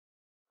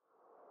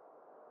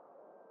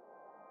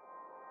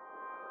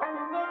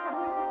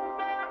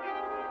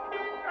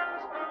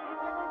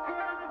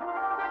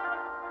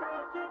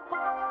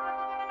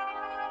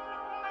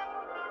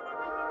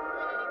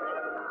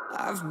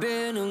I've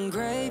been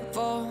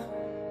ungrateful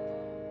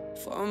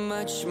for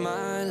much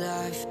my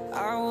life.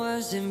 I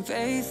wasn't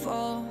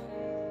faithful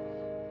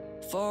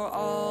for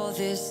all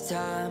this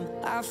time.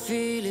 I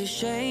feel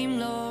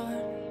ashamed, Lord,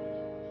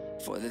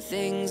 for the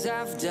things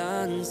I've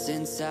done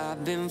since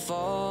I've been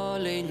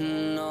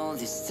falling all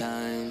this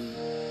time.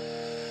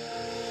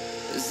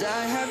 'Cause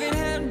I haven't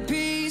had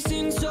peace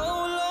in so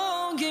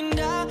long, and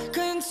I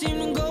couldn't seem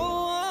to go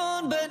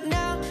on, but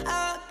now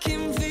I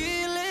can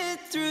feel it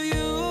through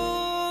you.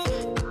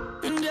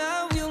 And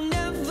I will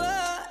never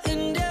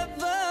and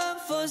ever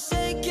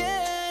forsake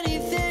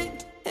anything,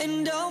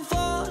 and I'll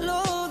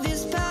follow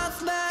this path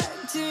back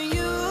to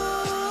you.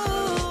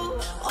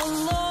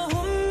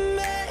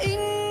 Allahumma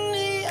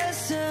inni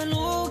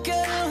as'aluka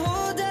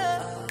al-huda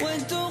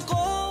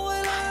wat-tuqa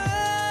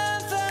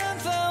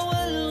wal-'afafa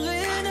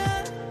wal-ghina.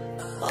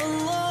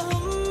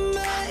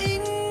 Allahumma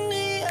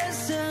inni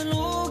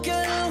as'aluka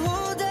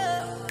al-huda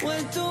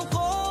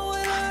wat-tuqa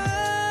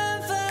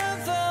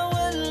wal-'afafa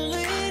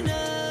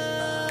wal-ghina.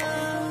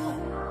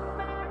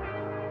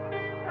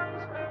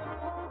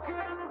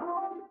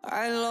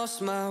 I lost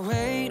my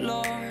way,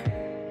 Lord,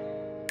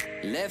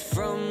 left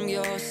from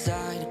your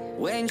side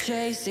when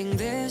chasing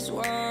this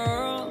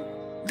world.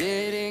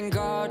 Didn't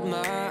guard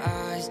my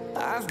eyes.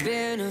 I've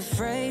been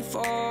afraid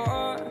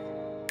for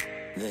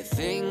the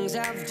things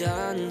I've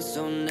done,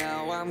 so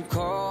now I'm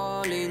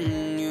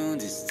calling you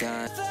this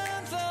time.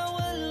 Assalamu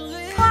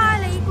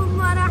Alaikum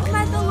wa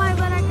rahmatullahi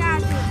wa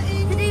barakatuh.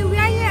 Today we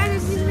are here at an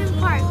amusement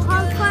park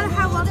called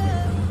Farha.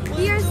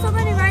 There are so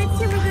many rides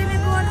here, we're going to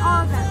go on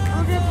all of them.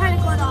 We're going to try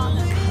to go on all of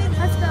them.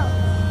 Let's go.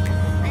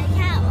 I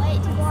can't wait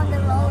to go on the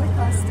roller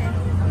coaster.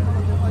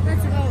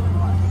 Let's go.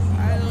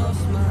 I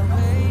lost my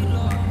way,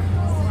 Lord,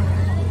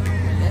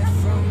 left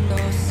from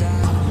your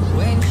side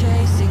when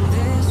chasing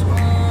this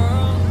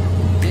world.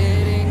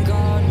 Didn't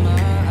guard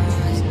my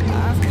eyes.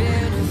 I've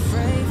been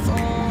afraid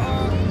for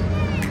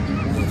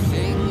the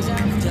things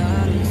I've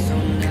done, so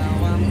now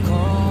I'm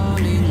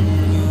calling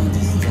you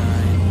this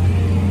time.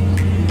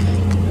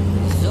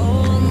 So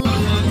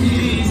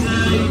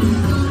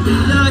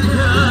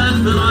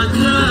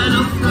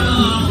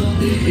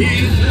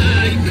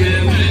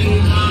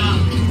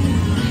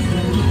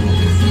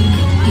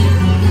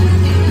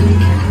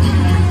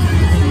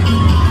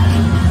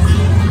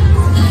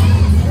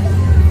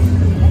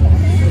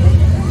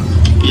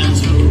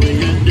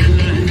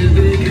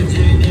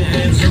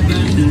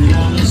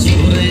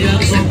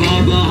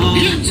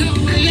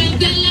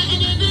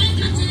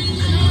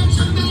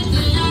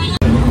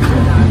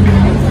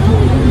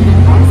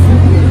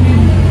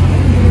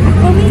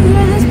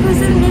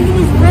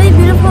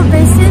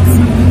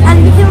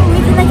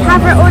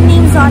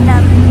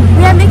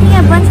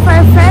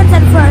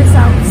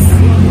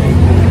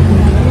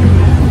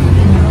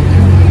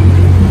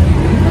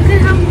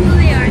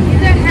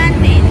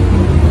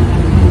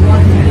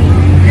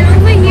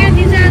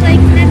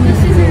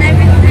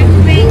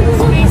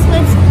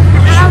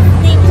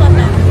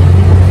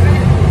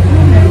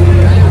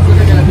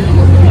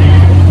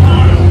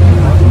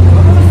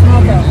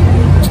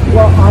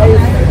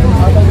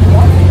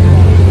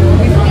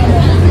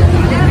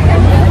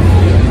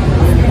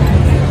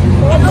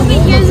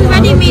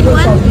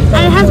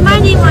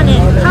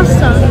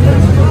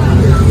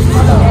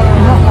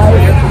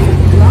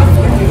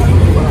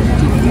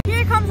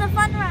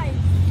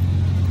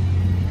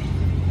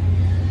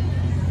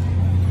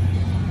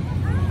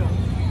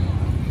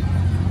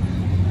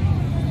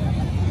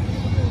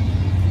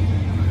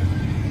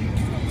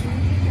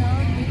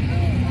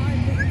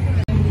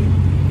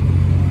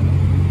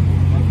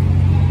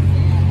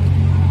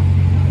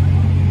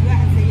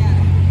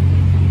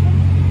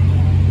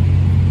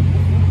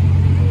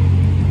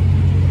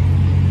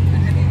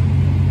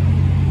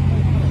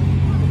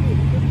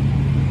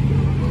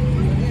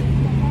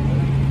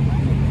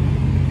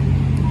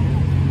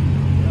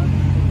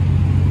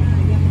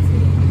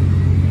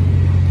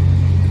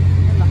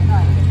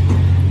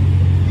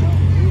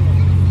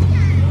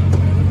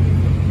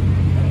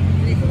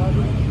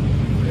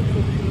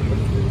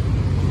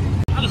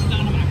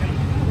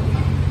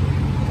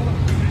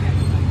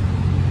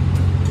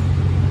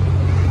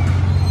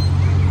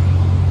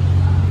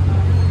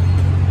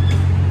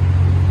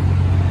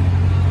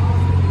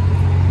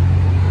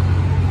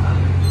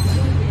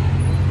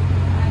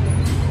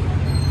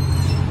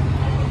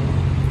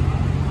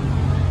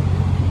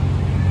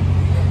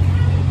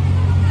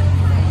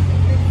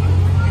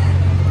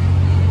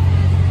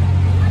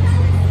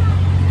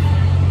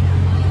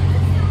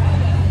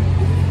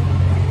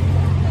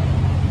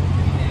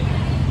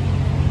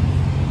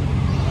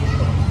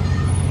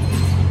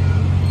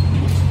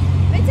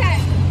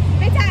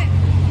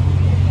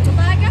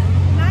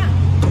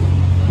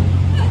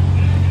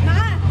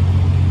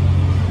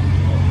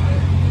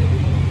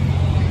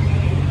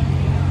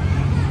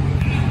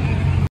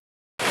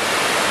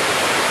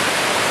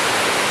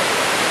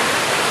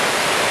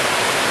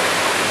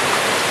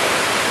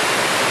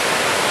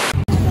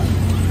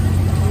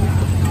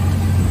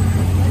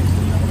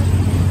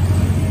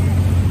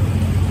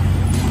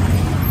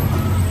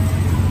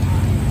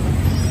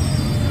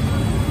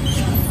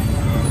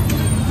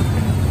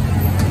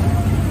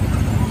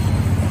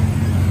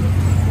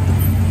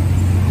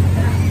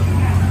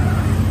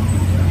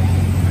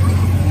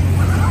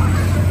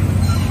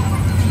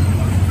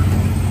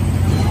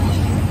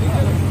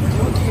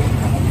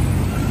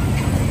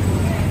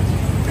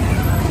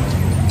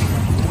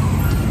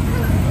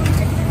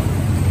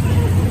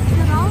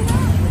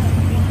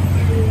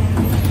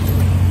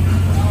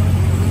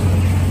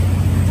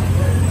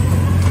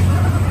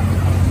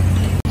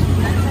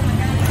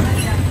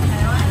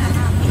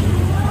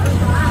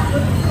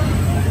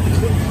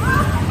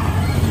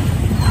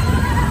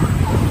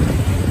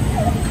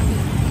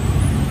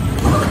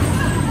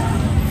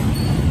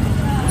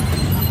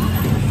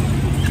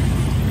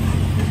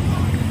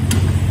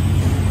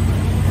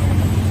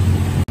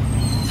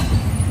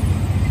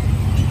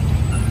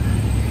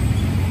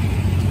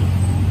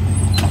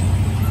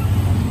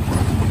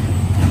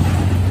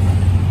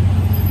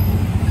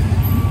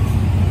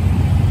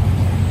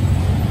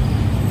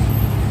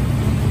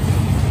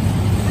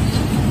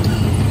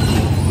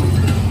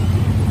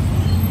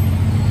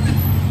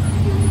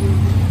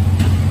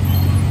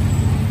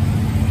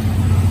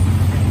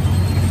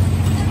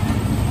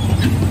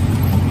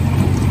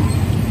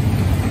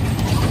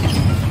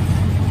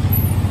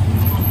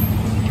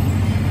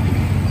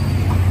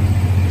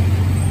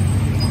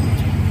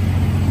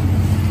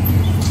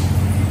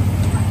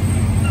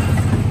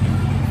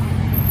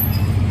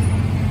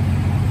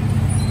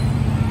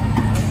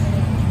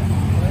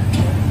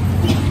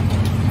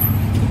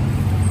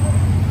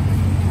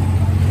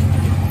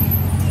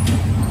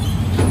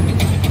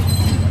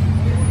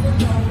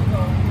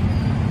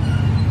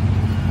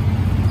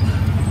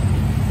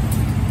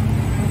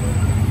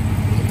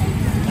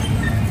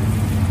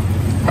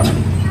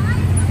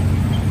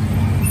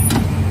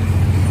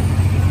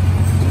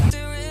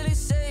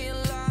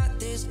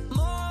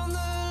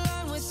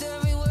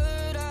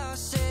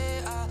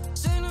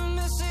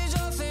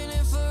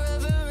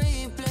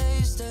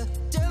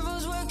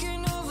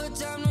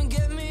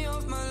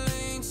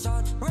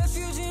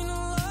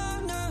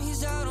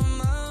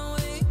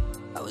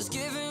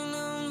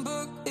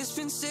It's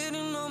been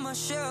sitting on my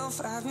shelf.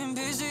 I've been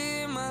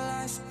busy in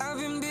my life, I've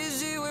been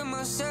busy with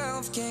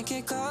myself. Can't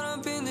get caught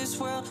up in this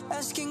world,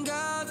 asking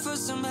God for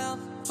some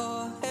help.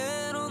 For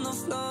head on the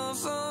floor,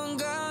 from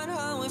God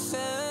how it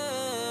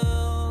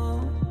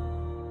felt.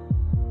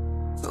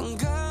 From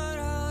God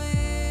how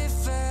it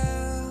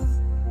felt.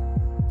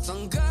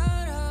 From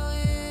God how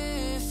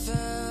it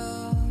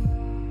felt.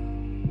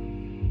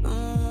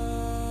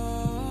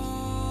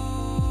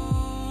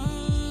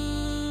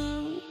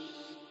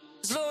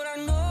 Lord,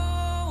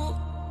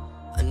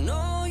 I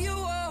know you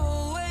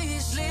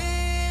always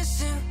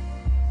listen.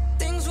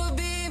 Things will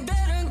be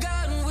better,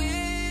 God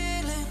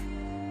willing.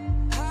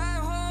 High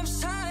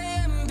hopes,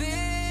 high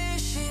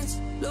ambitions.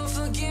 Lord,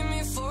 forgive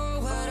me for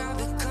what I've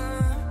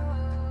become.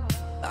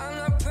 I'm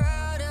not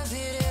proud of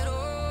it at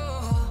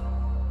all.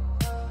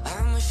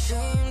 I'm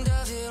ashamed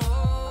of it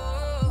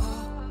all.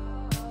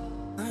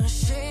 I'm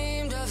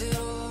ashamed of it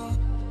all.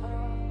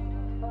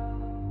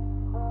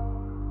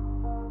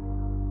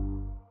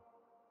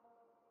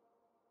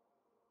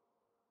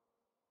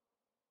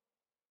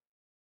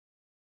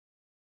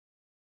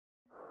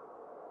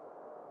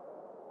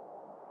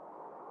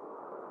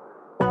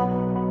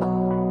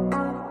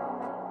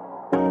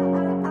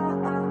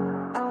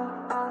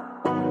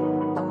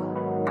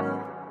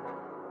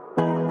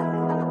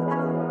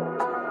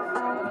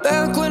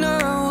 Back when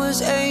I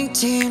was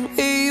 18,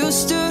 we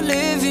used to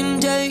live in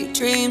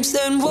daydreams,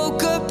 then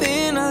woke up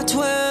in our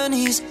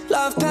 20s.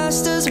 Life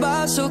passed us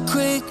by so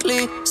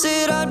quickly.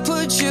 Said I'd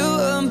put you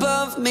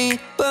above me,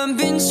 but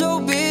been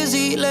so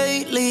busy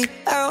lately.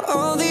 Out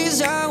all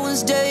these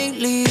hours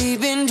daily,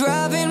 been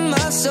driving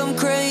myself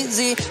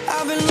crazy.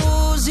 I've been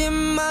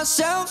losing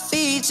myself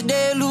each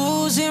day,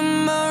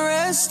 losing my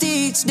rest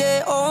each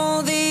day.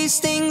 All these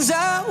things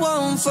I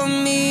want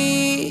from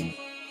me.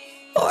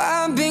 Oh,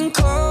 I've been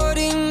caught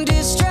in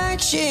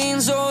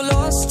distractions, or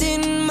lost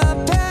in my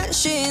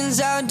passions.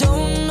 I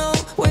don't know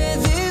where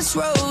this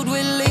road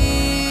will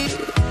lead.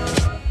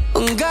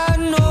 God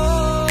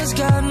knows,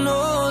 God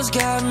knows,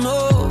 God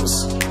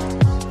knows.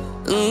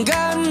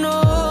 God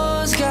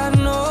knows, God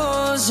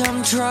knows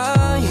I'm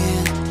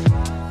trying.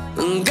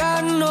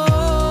 God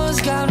knows,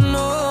 God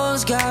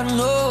knows, God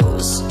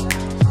knows.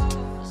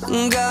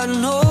 God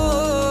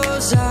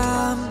knows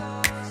I'm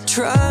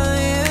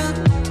trying.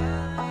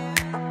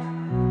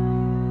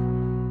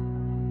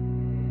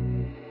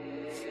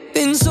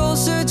 Been soul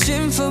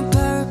searching for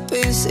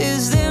purpose.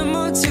 Is there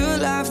more to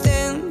life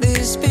than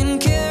this? Been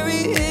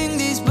carrying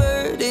these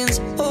burdens,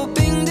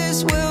 hoping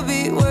this will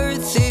be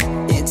worth it.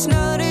 It's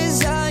not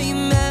as I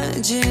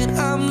imagine.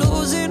 I'm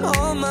losing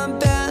all my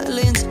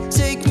balance.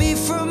 Take me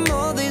from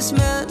all this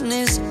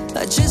madness.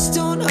 I just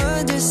don't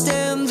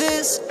understand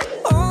this.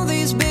 All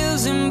these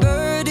bills and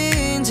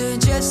burdens, a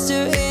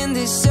gesture in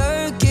this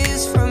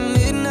circus. From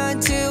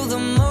midnight till the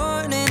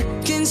morning,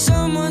 can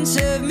someone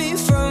save me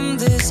from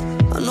this?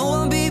 I know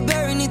I'll be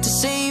buried the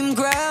same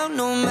ground,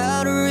 no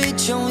matter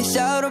rich or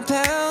without a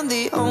pound.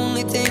 The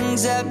only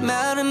things that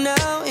matter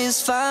now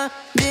is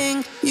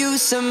finding you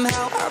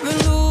somehow. I've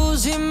been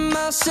losing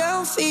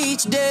myself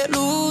each day,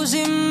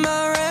 losing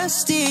my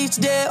rest each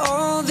day.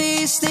 All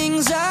these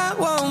things I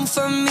want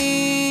from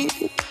me.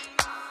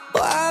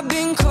 Well, I've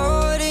been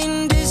caught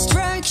in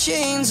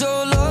distractions,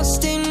 or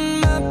lost in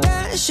my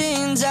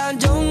passions. I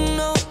don't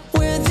know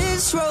where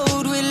this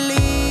road will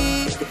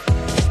lead.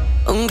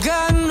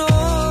 God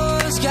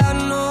knows, God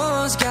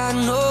knows, God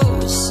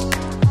knows.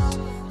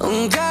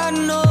 God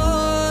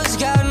knows,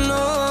 God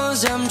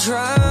knows I'm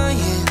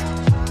trying.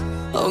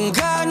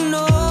 God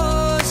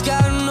knows,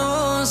 God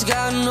knows,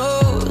 God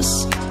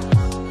knows.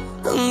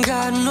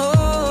 God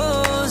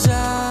knows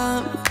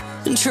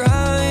I'm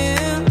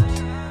trying.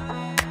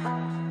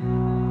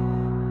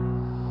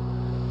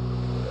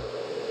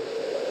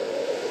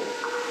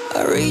 I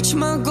reach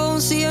my goal,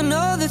 see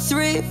another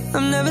 3.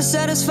 I'm never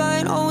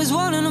satisfied, always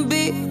wanting to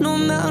be. No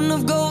mountain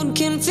of gold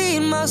can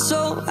feed my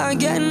soul. I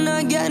get and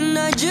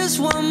I just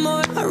want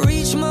more. I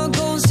reach my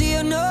goal, see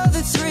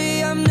another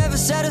 3. I'm never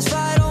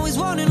satisfied, always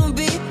wanting to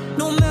be.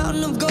 No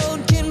mountain of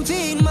gold can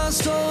feed my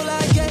soul.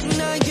 I get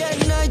and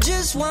I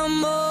just want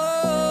more.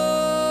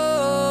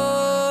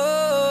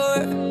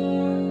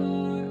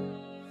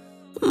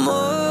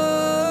 More.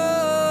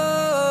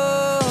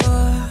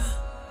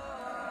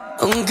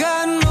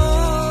 God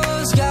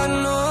knows, God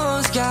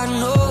knows, God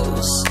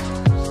knows.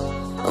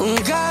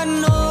 God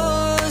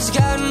knows,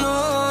 God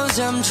knows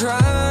I'm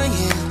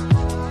trying.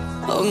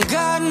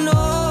 God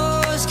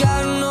knows,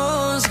 God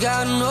knows,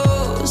 God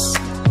knows.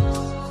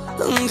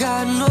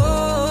 God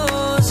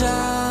knows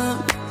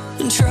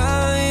I'm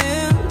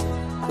trying.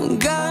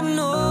 God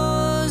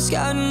knows,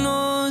 God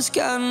knows,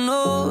 God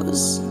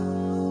knows.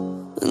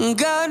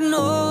 God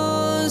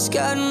knows,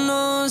 God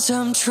knows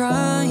I'm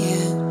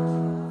trying.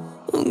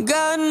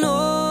 God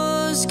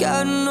knows,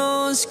 God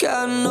knows,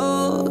 God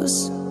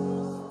knows.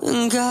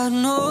 God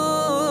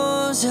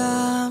knows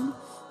I'm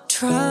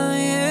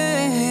trying.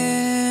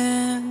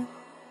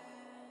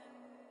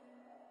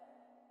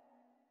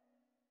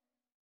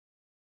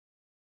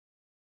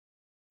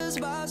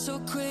 By so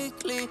quick.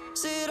 quickly.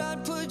 Said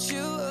I'd put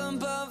you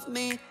above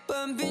me,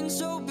 but been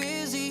so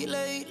busy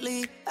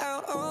lately.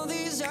 Out all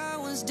these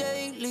hours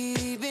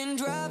daily, been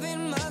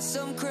driving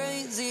myself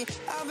crazy.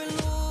 I've been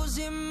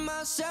losing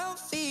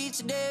myself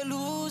each day,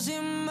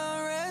 losing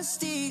my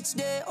rest each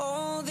day.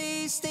 All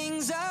these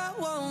things I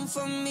want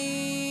from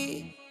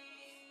me.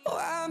 Oh,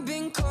 I've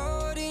been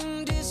caught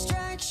in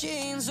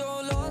distractions,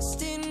 or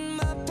lost in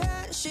my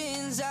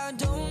passions. I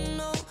don't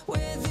know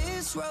where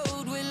this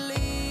road will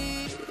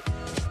lead.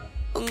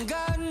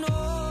 God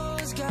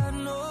knows, God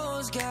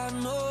knows, God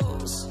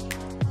knows.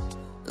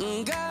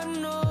 God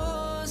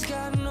knows,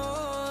 God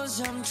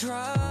knows I'm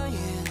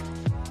trying.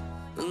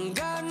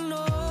 God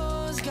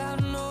knows,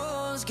 God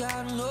knows,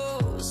 God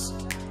knows.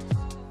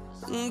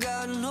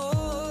 God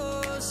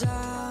knows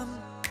I'm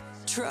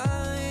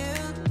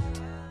trying.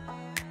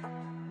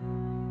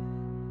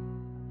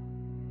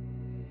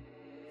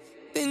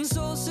 Been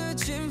soul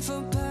searching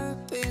for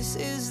purpose.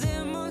 Is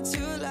there more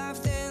to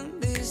life than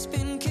this?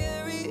 Been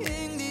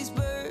carrying these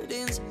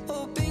burdens,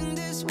 hoping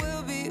this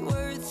will be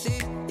worth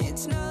it.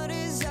 It's not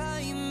as I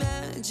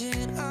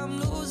imagine. I'm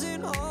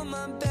losing all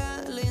my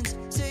balance.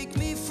 Take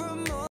me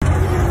from all.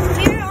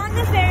 We're on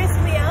the Ferris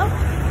wheel.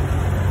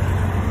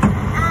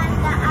 And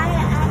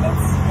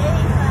it's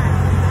very fun.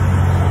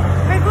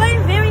 We're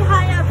going very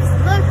high up.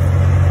 Look.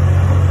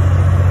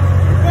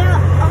 There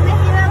over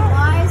here are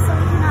bars, so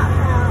we cannot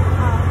fall.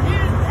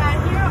 Here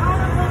are all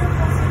the roller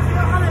coasters.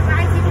 Here are all the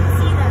rides. You can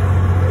see them.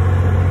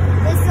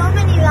 There's so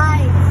many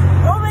rides.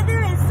 Over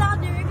there is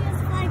Saudi Arabia's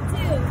flag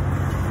too.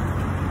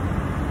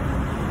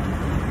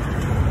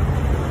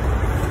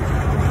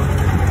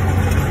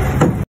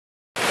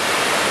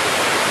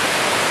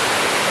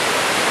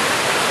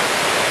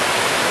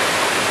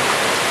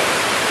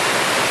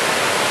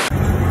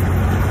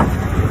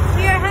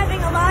 We are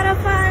having a lot of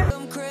fun.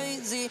 I'm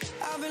crazy.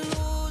 I've been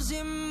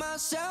losing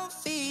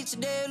myself each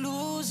day,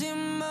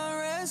 losing my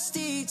rest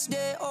each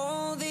day.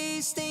 All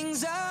these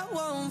things I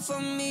want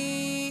from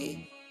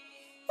me.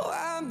 Oh,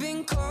 I've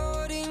been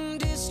caught in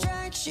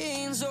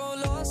distractions, or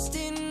lost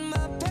in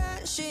my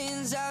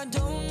passions. I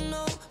don't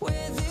know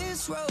where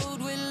this road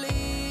will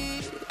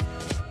lead.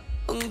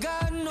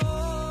 God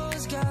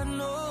knows, God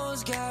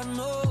knows, God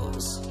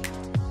knows.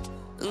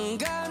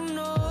 God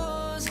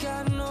knows,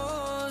 God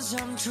knows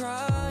I'm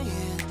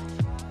trying.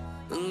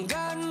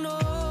 God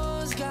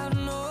knows, God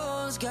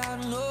knows, God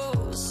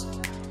knows.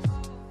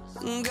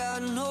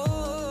 God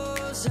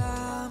knows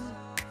I'm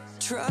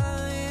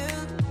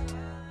trying.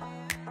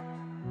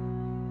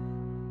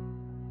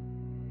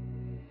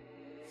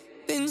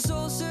 Been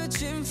soul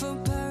searching for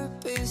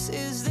purpose.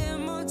 Is there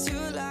more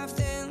to life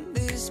than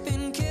this?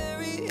 Been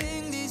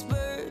carrying these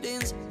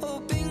burdens,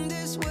 hoping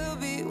this will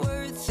be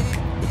worth it.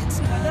 It's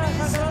not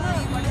as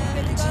I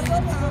imagine.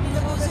 I'm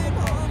losing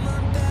all my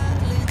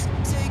balance.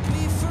 Take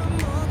me from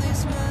all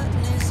this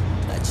madness.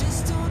 I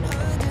just don't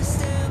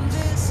understand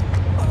this.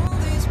 All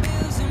these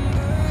bills and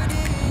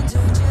burdens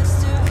are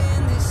just to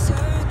end this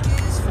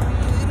circus from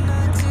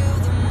midnight till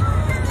the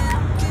morning.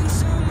 Can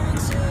someone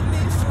save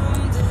me from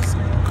this? I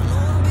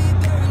know I'll be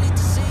buried at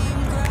the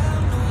same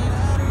ground, no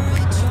matter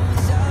rich or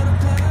without a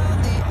pound.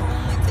 The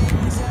only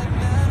things that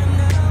matter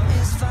now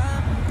is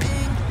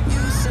finding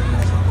you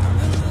somehow. I've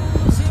been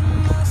losing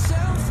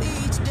myself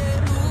each day,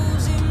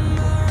 losing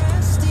my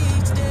rest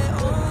each day.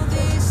 All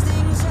these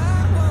things I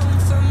want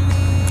from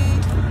me.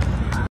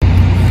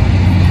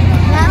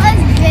 That was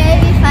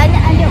very fun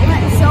and it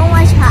went so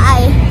much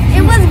high.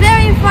 It was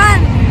very fun.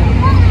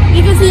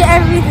 You can see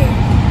everything.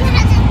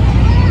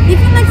 You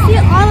can like see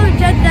all of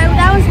Jeddah.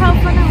 That was how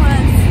fun it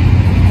was.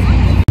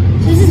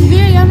 This is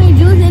very yummy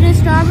juice. It is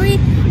strawberry.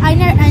 I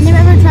never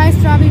ever tried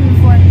strawberry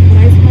before.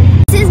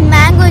 This is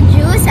mango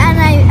juice and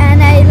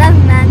I love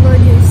mango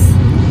juice.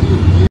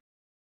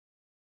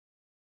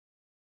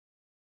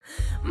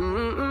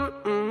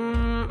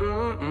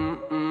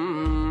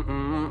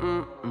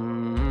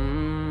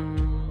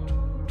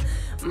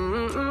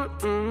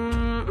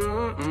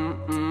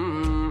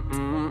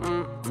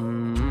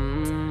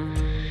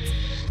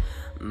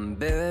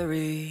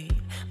 Buried,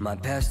 my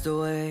past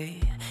away,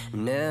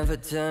 never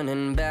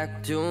turning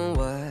back to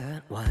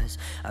what was.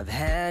 I've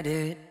had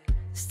it,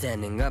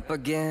 standing up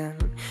again,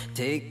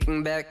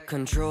 taking back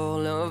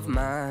control of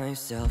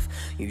myself.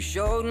 You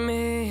showed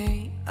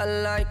me a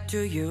light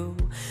to you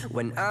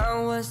when I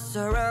was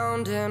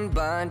surrounded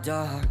by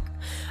dark.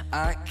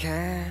 I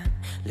can't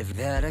live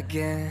that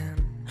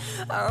again.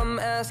 I'm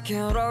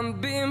asking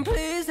Rabbi,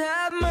 please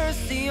have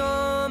mercy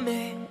on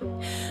me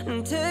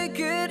and take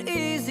it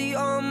easy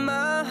on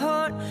my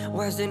heart.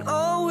 Wasn't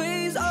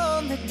always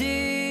on the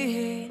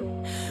deed.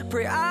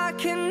 Pray I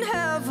can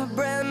have a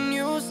brand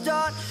new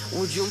start.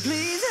 Would you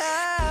please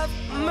have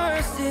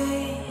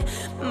mercy,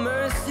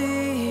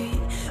 mercy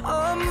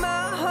on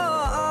my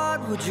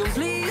heart? Would you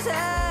please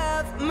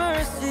have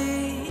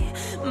mercy,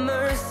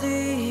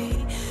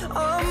 mercy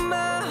on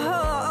my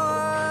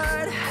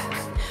heart?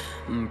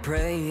 I'm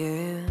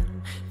praying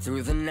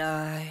through the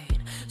night,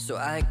 so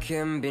I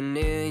can be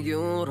near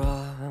you,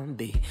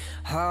 Rabbi.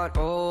 Heart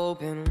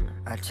open,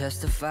 I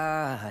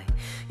testify,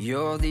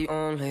 you're the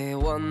only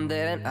one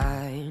that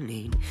I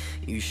need.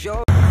 You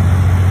show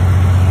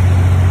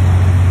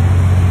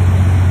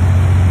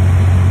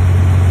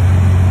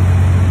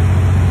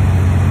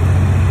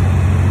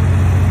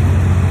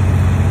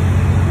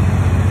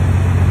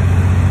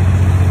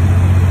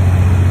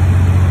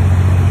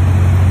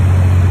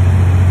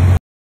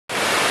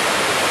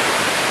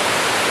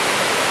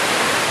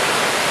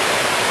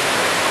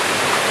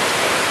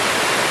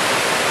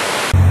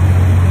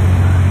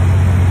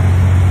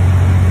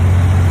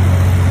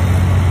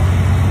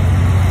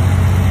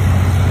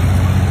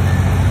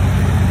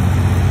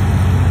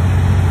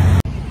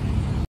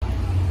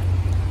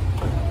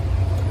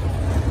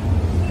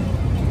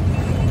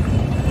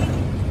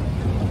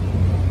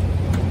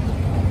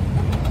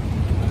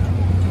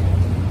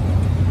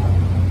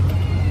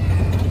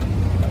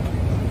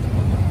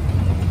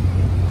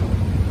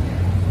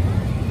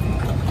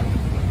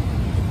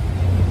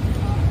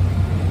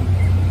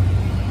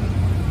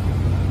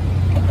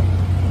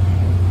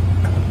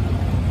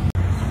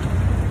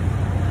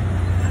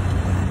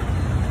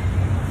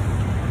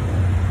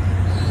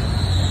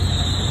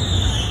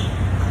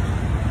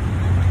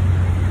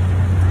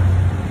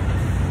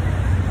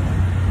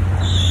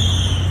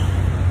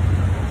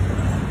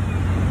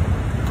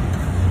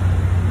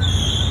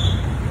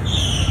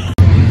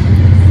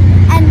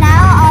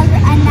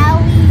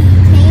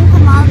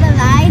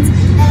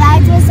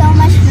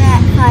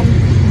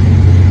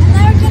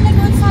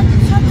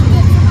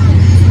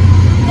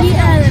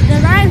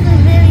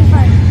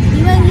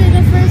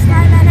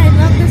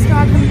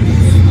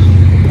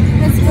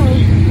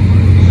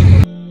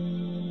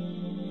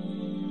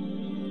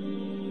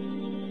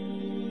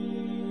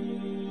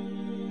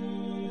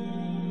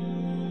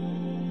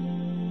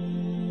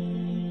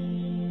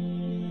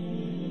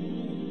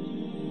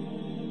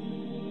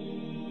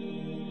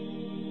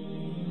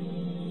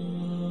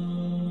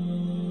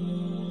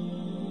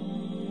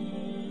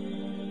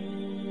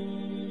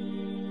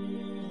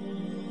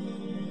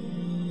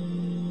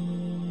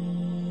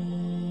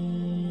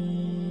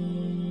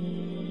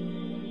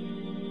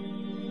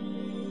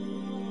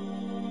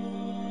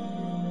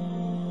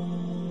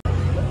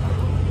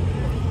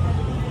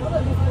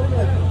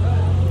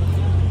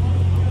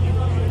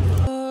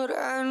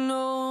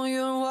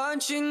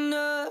watching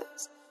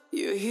us.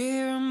 You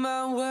hear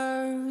my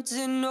words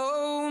and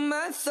know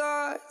my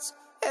thoughts.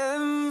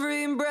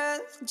 Every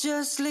breath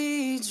just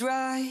leads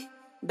right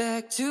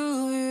back to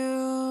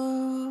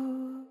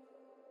you.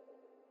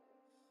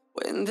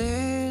 When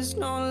there's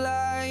no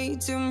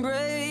light to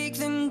break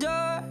the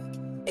dark,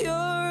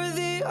 you're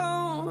the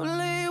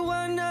only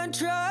one I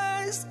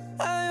trust.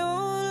 I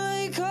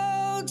only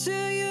call to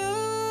you,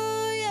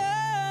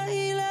 Ya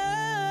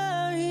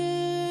Ilahi,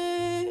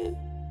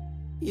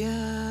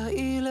 Ya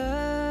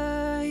Ilahi,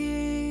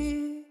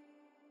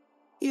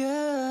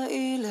 Ya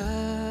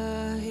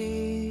Ilahi,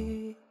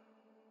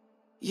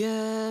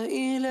 Ya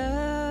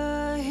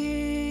Ilahi,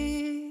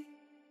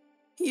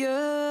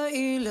 Ya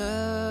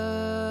Ilahi.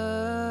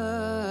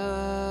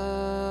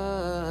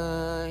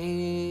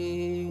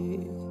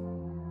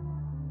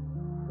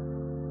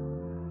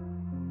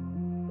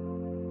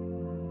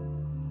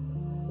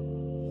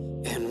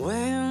 And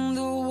when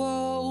the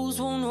walls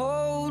won't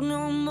hold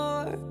no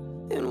more,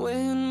 and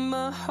when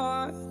my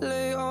heart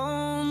lay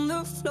on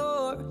the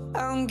floor,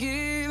 I'll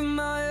give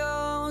my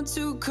all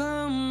to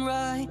come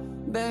right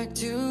back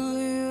to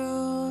you.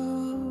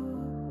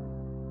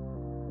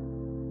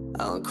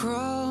 I'll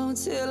crawl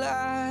till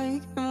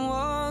I can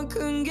walk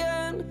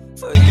again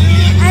for you.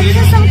 And this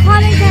is some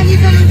cotton candy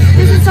from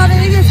this is Saudi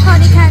Arabia's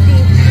cotton candy.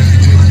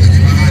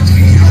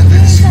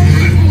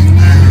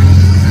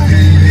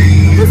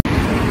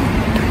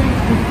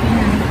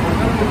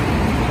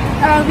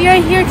 We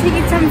are here to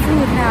eat some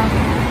food now.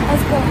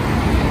 Let's go.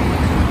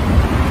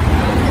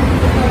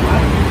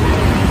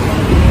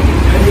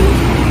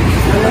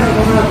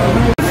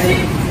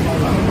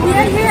 We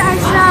are here at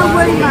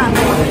Shawarma.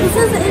 This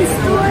is a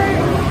store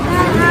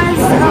that has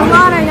a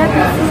lot of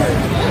yummy food.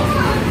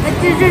 Like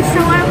there's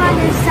shawarma,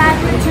 there's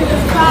sandwiches,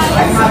 there's fries.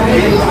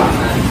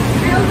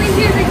 And over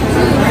here the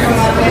tea.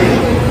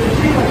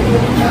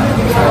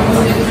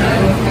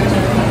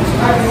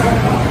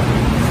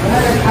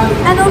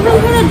 And over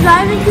here the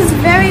driving is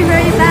very,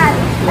 very bad.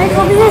 Like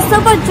over here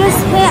someone just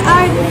hit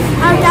our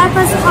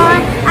grandpa's car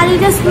and he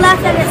just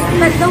left it,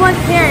 but no one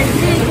cared.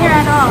 He didn't care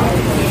at all.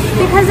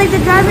 Because like the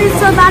driving is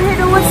so bad here,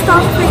 no one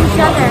stops for each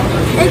other.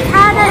 In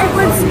Canada,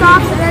 everyone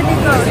stops and then they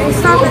go. They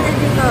stop and then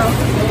they go.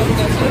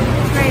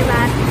 It's very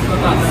bad.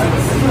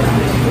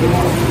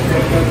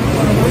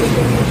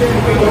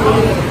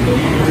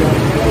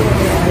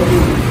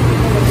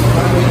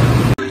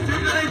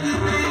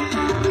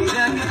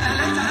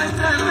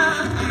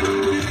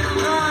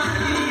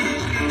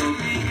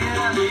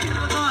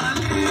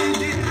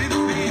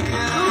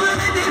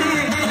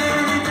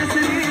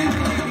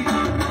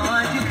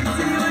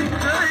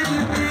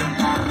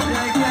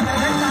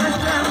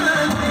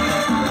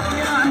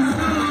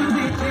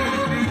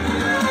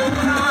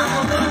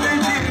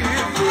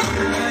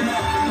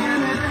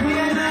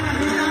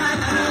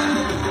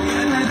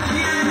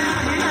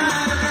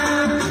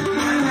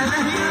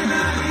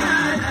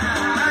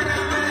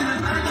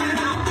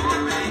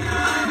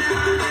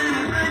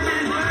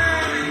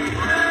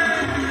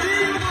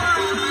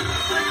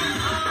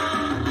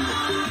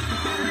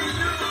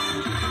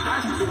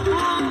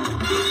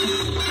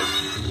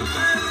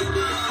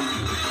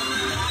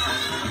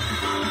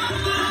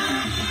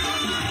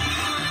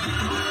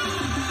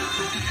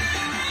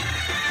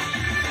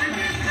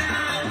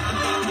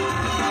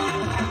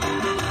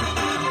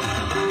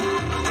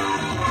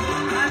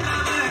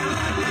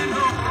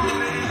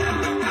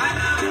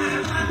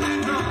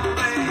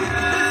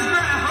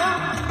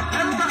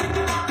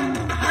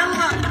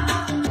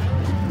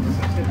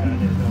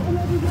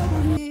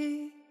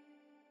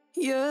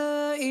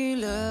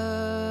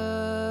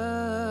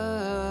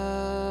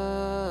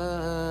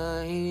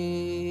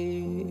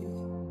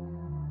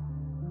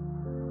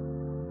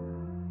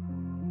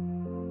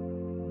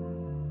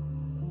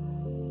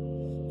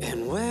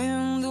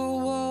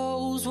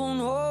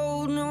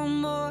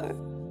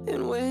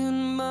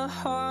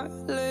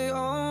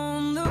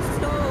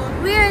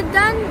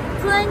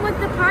 playing with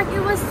the park.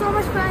 It was so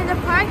much fun in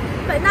the park,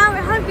 but now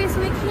we're hungry, so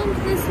we came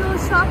to this little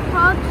shop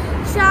called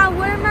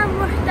Shawarma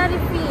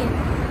Muhtarifin.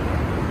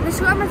 The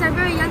shawarmas are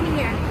very yummy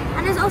here,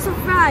 and there's also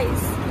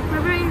fries.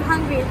 We're very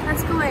hungry.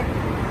 Let's go in.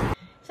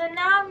 So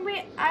now I'm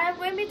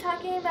going to be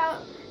talking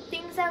about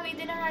things that we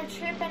did on our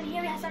trip, and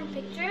here we have some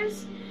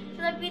pictures.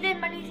 So like we did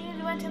many things.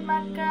 We went to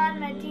Makkah and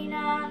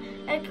Madinah,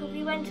 like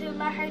we went to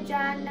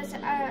Maharajan, that's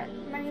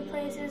many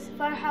places,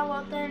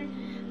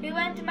 Farhawatan. We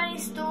went to many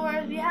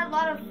stores. We had a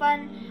lot of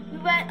fun. We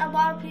went a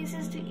lot of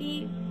places to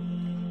eat,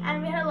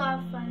 and we had a lot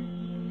of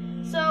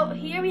fun. So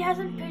here we have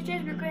some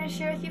pictures we're going to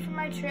share with you from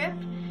my trip.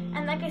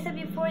 And like I said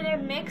before, they're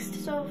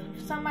mixed. So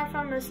some are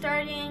from the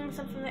starting,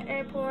 some from the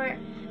airport,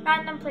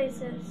 random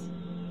places.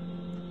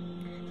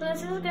 So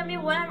this is going to be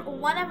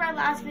one of our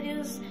last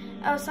videos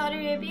of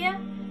Saudi Arabia.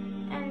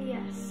 And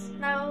yes,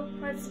 now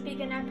let's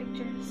begin our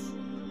pictures.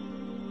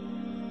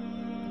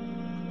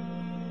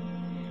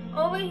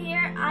 Over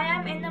here, I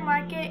am in the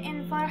market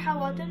in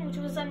Farhawatan, which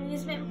was an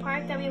amusement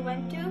park that we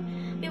went to.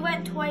 We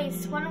went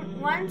twice,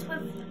 once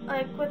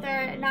with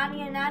our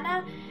Nani and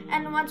Nana,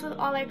 and once with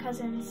all our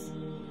cousins.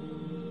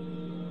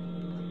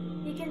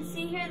 You can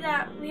see here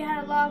that we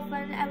had a lot of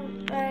fun,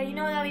 and you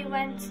know that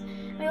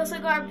we also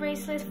got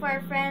bracelets for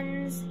our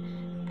friends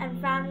and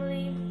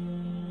family.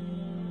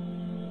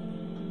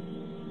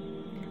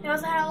 We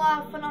also had a lot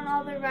of fun on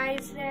all the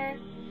rides there.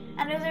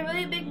 And there's a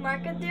really big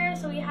market there,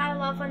 so we had a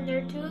lot of fun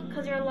there too,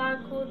 because there are a lot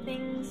of cool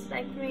things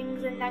like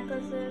rings and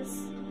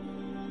necklaces.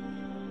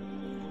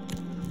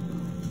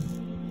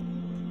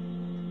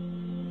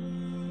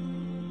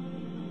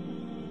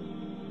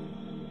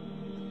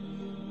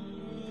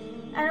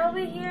 And over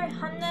here,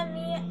 Hania,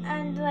 me,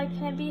 and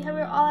Nabiha,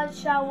 we're all at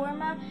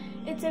Shawarma.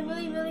 It's a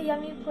really, really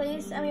yummy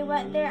place, and we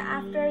went there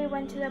after we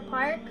went to the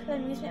park, the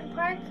amusement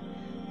park.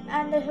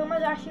 And the shawarma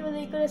is actually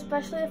really good,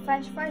 especially the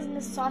French fries, and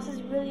the sauce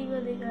is really,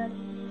 really good.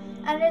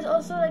 And there's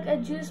also like a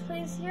juice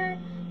place here,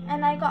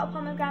 and I got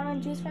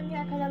pomegranate juice from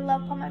here because I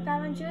love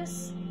pomegranate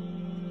juice.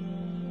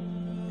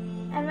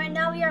 And right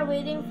now we are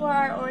waiting for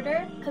our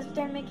order because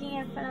they're making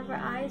it in front of our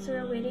eyes, so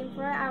we're waiting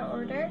for our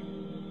order.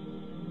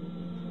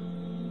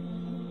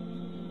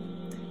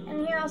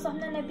 And here also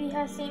Hamna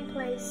Nabiha, same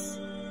place,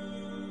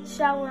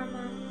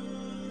 shawarma.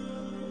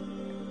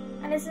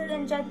 And this is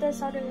in Jeddah,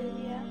 Saudi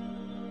Arabia.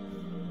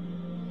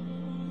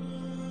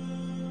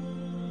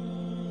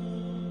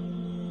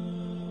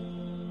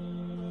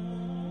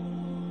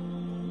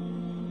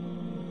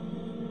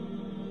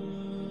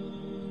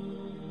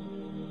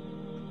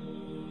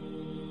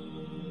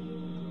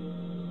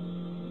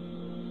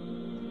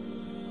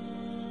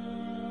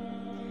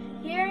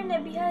 Here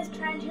Nabiha is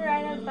trying to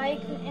ride a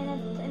bike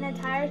in a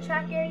tire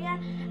track area,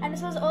 and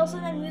this was also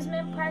an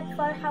amusement park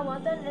for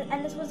Hawatan,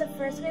 and this was the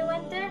first time we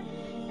went there.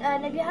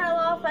 Nabiha had a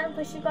lot of fun,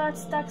 but she got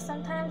stuck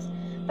sometimes,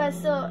 but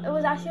still it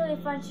was actually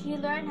really fun. She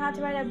learned how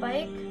to ride a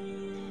bike,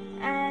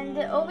 and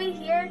over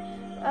here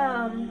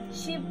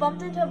she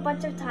bumped into a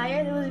bunch of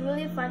tires. It was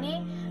really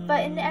funny,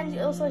 but in the end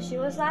also she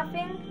was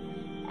laughing.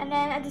 And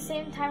then at the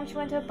same time, she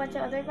went to a bunch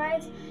of other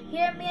rides.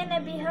 Here, me and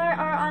Nabiha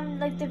are on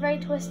like the very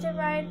twisted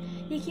ride.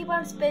 You keep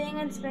on spinning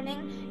and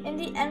spinning. In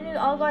the end, we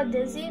all got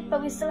dizzy,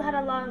 but we still had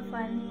a lot of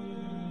fun.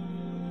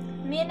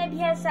 Me and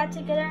Nabiha sat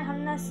together, and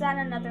Hamna sat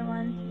in another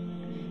one,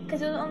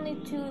 because it was only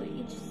 2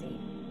 each seat.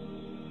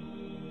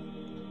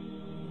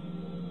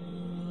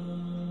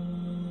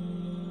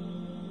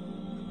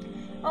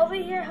 Over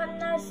here,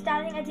 Hamna is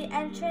standing at the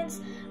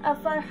entrance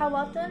of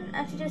Farhawatan,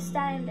 and she's just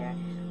standing there.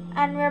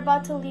 And we're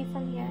about to leave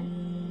from here.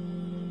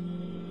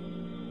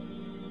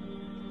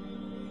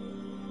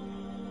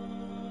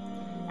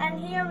 And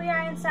here we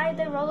are inside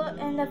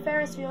the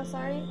Ferris wheel,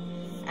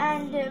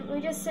 and we're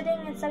just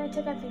sitting inside. We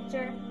took a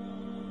picture.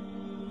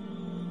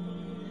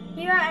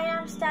 Here I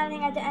am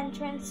standing at the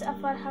entrance of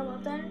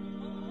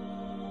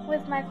Farhawatan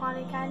with my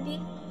cotton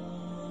candy.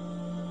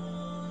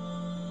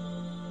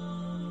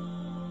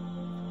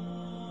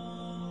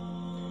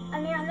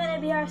 And here Hamna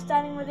and Nabiha are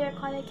standing with their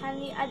cotton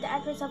candy at the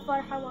entrance of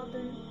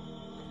Farhawatan.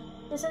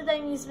 This is the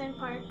amusement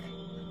park.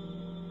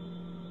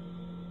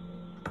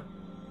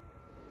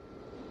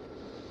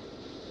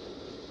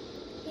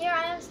 Here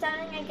I am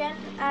standing again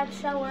at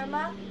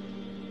shawarma.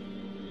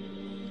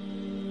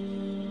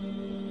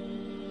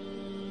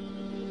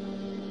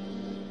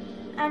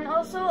 And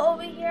also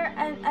over here,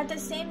 and at the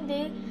same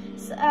day,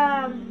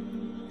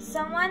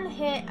 someone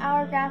hit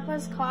our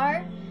grandpa's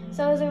car,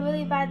 so it was a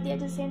really bad day at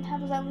the same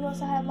time, but we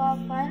also had a lot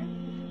of fun.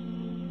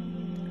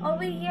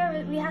 Over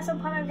here we have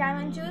some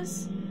pomegranate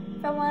juice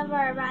from one of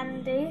our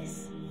random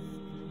days.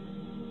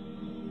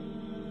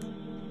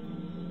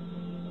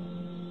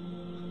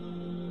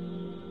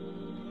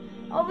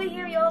 Over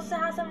here we also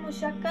have some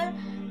mushakkal,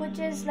 which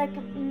is like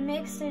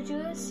mixed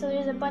juice, so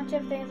there's a bunch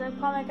of things like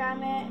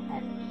pomegranate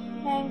and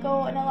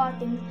mango and a lot of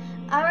things.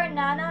 Our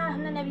Nana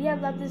and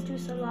Nabiha love this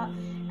juice a lot,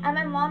 and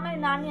my mom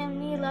and Nani and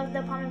me love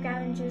the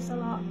pomegranate juice a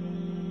lot.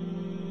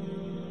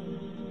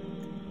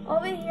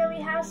 Over here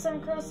we have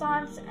some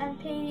croissants and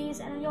patties,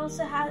 and we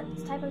also have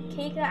this type of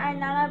cake that our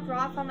Nana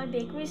brought from a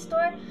bakery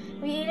store.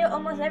 We eat it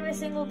almost every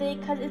single day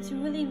because it's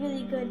really,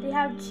 really good. They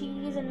have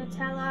cheese and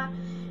Nutella,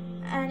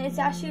 and it's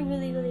actually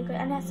really, really good.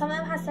 And some of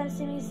them have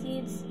sesame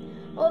seeds.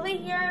 Over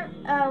here,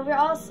 we're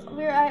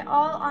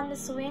all on the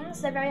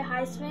swings, the very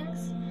high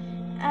swings,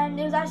 and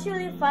it was actually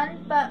really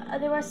fun. But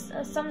there were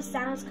some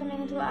sand was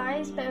coming into our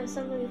eyes, but it was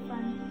still really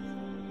fun.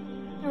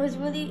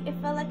 It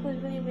felt like it was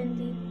really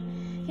windy.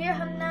 Here,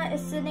 Hania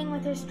is sitting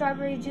with her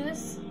strawberry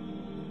juice.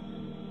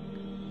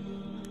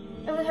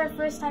 It was her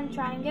first time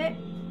trying it,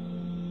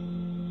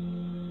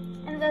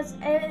 and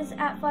it is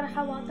at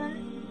Farha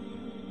Watan.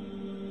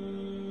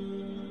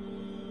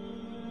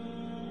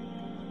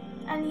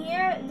 And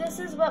here, this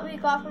is what we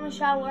got from a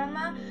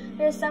shawarma.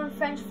 There's some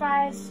French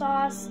fries,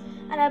 sauce,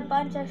 and a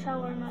bunch of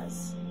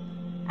shawarmas.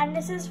 And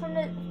this is from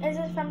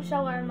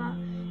shawarma,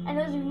 and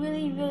it was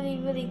really, really,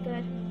 really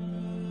good.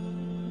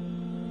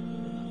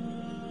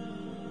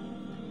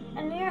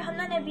 And here,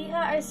 Hania and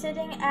Abiha are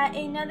sitting at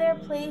another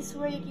place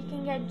where you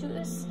can get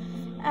juice.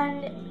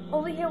 And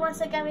over here, once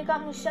again, we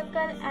got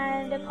mushakkal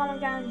and the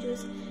pomegranate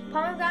juice.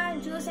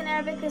 Pomegranate juice in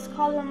Arabic is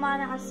called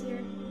Rumman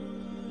Hashr.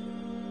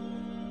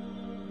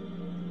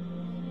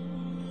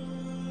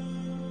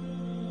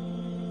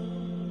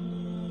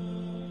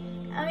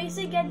 And we used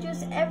to get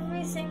juice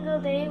every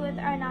single day with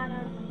our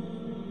Nana.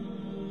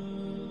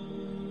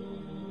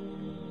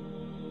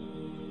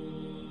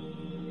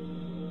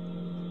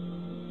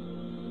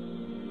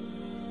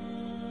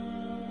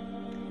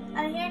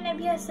 And here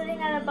Nabiha is sitting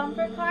at a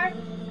bumper car,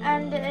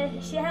 and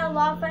she had a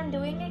lot of fun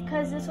doing it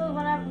because this was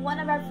one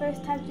of our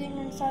first times doing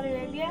it in Saudi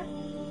Arabia.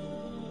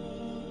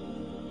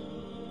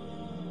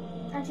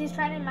 And she's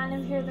trying to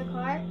maneuver the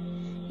car.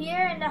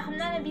 Here,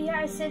 Hania and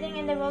Nabiha are sitting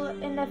in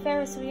the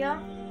Ferris wheel.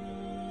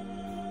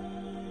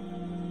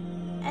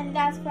 And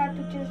that's for our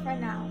pictures for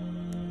now.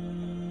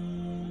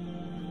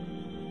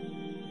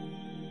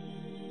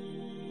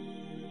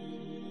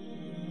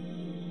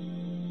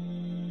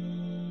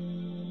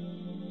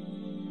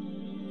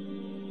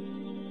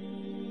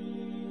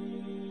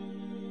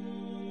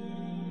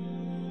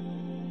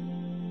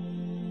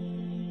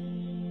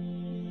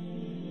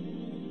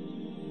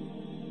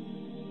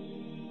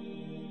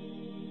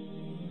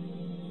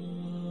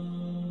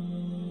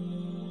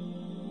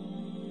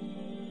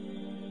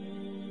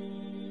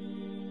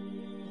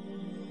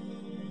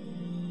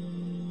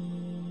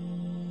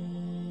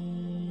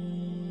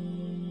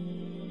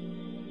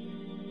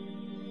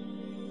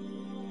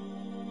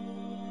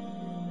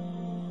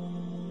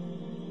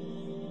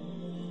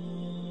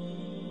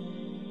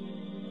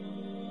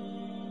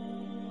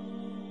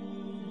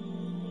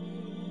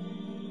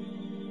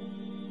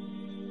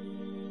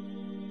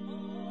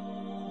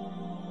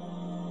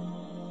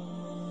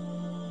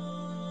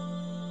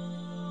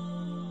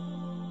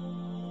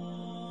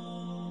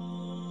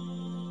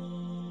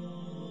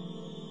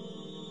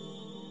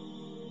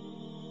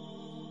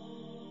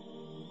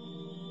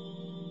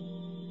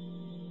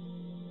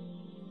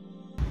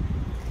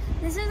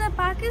 This is the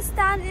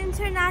Pakistan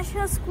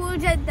International School,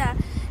 Jeddah.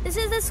 This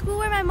is the school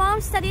where my mom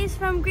studies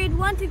from grade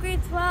 1 to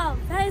grade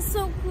 12. That is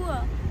so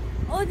cool.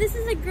 Oh, this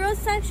is the girls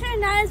section,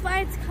 and that is why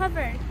it's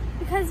covered,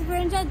 because we're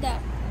in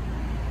Jeddah.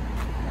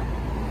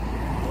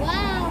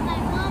 Wow, my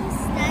mom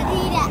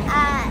studied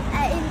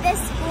in this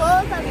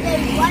school from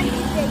grade 1 to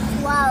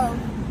grade 12.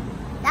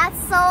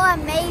 That's so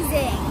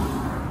amazing.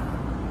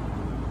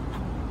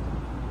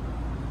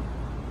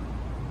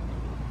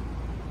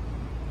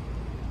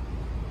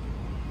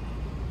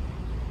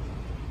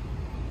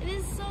 It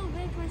is so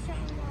big,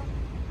 mashallah.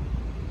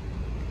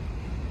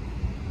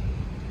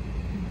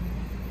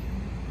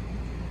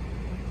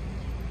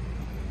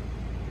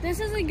 This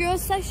is the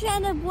girls section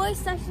and the boys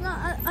section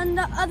on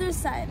the other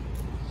side.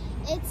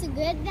 It's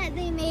good that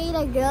they made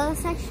a girls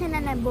section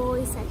and a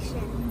boys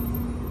section.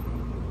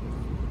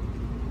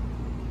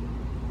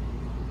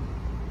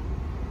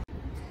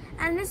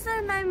 And this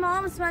is my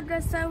mom's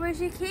madrasa, where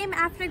she came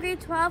after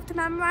grade 12 to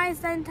memorize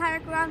the entire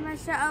Quran,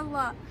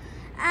 mashallah.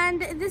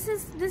 And this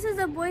is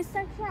the boys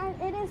section,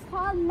 and it is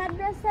called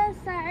Madrasa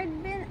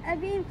Sa'id bin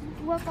Abi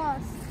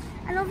Waqas.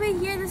 And over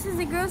here, this is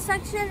the girls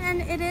section,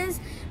 and it is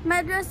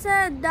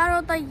Madrasa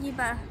Darul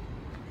Tayyiba.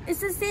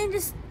 It's the same,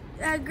 just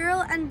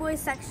girl and boy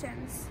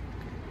sections.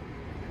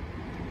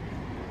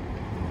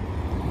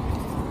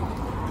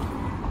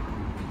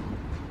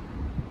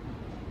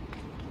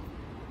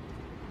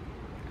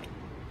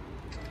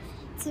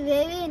 It's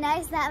very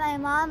nice that my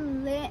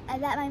mom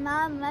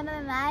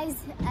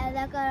memorized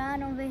the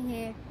Quran over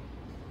here.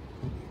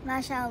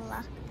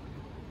 MashaAllah.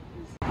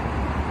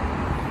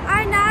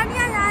 Our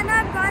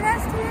Nana brought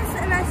us to this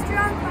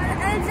restaurant called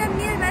Al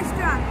Jamil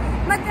Restaurant,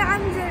 Makkah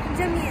and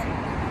Jamil.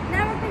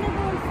 Now we're gonna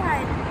go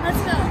inside.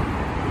 Let's go.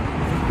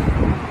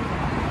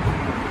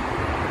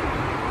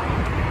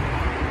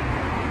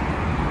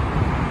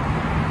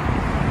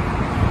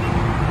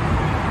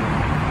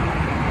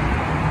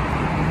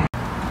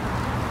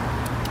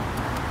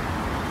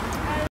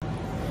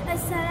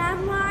 Assalamu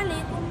Assalamu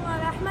Alaikum wa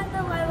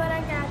rahmatullahi wa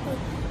barakatuh.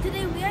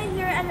 Today we are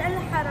here at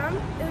Al-Haram,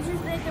 which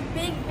is like a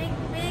big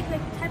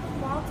like type of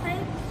mall type.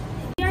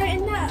 We are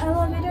in the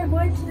elevator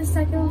going to the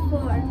second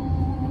floor.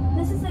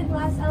 This is the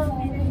glass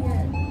elevator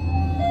here.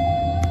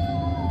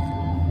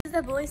 This is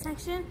the boy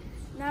section.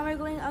 Now we're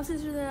going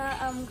upstairs to the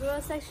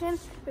girl section.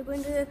 We're going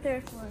to the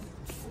third floor.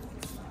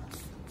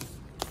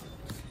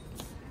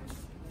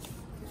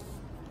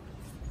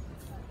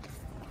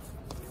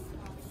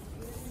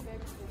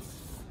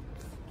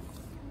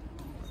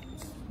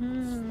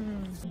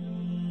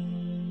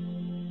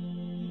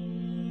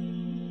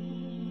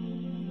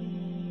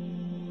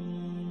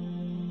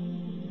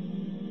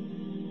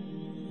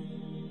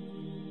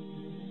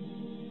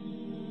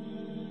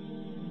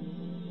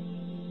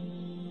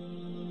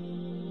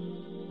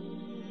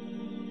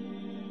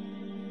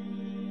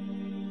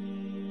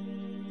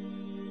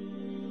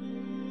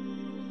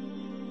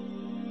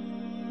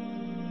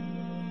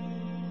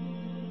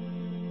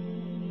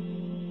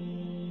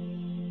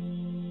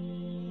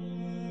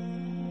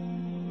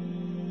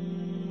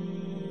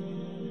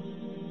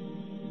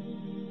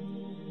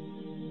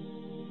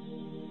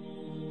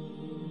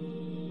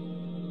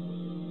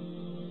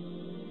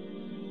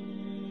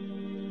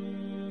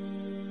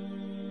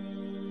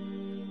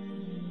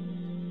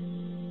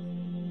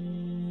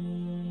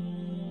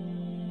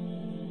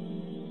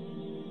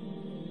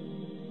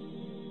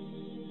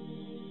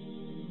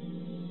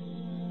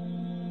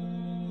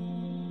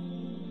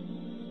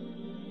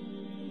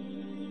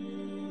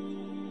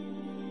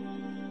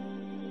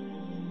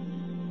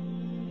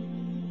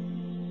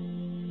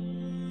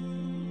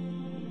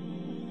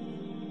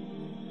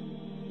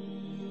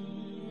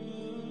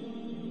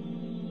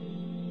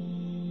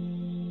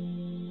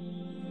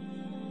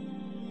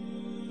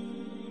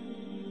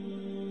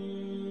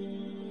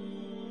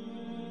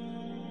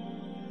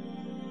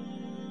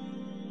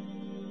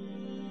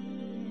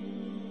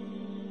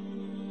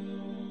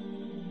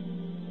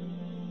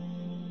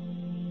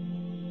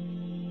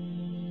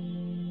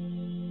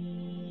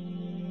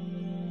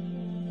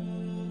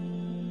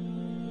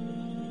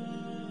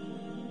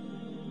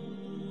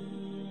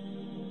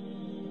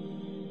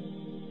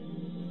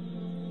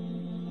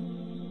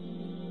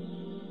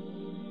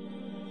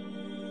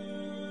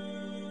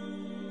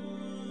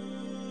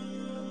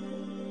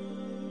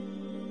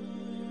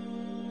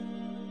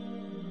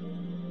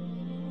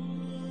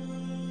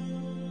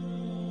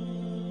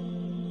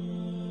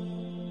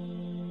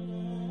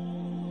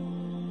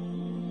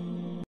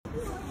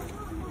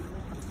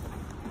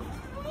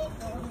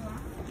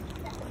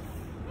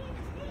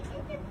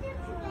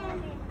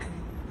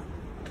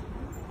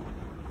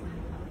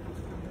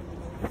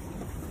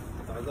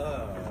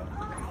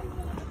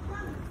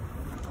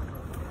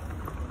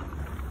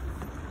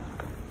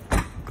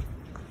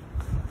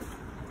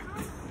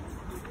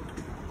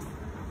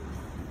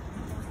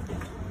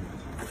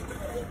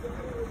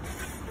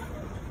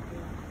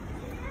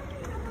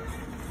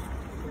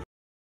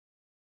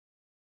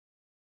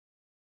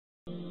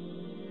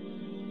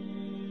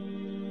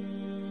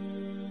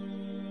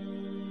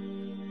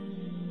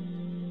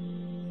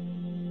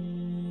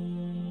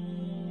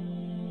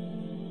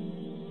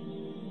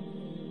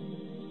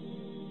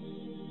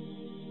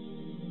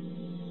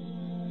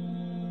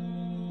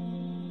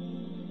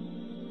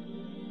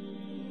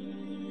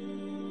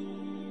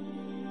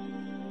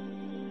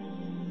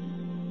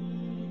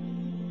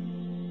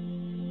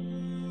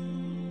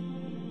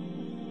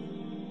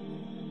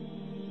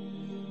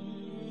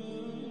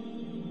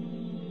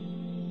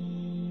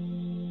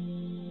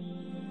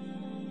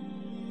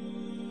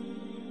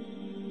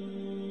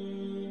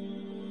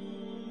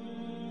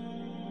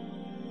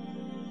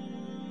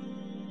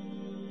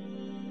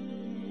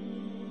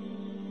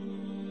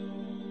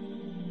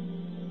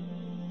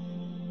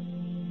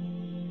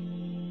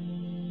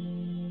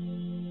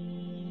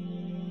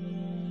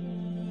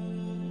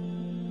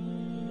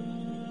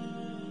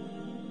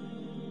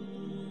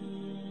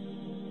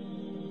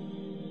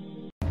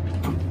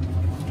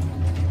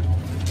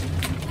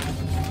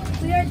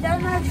 We are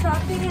done our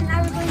shopping and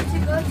now we're going to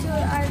go to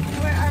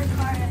where our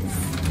car is.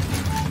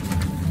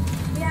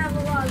 We have a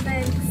lot of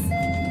bags.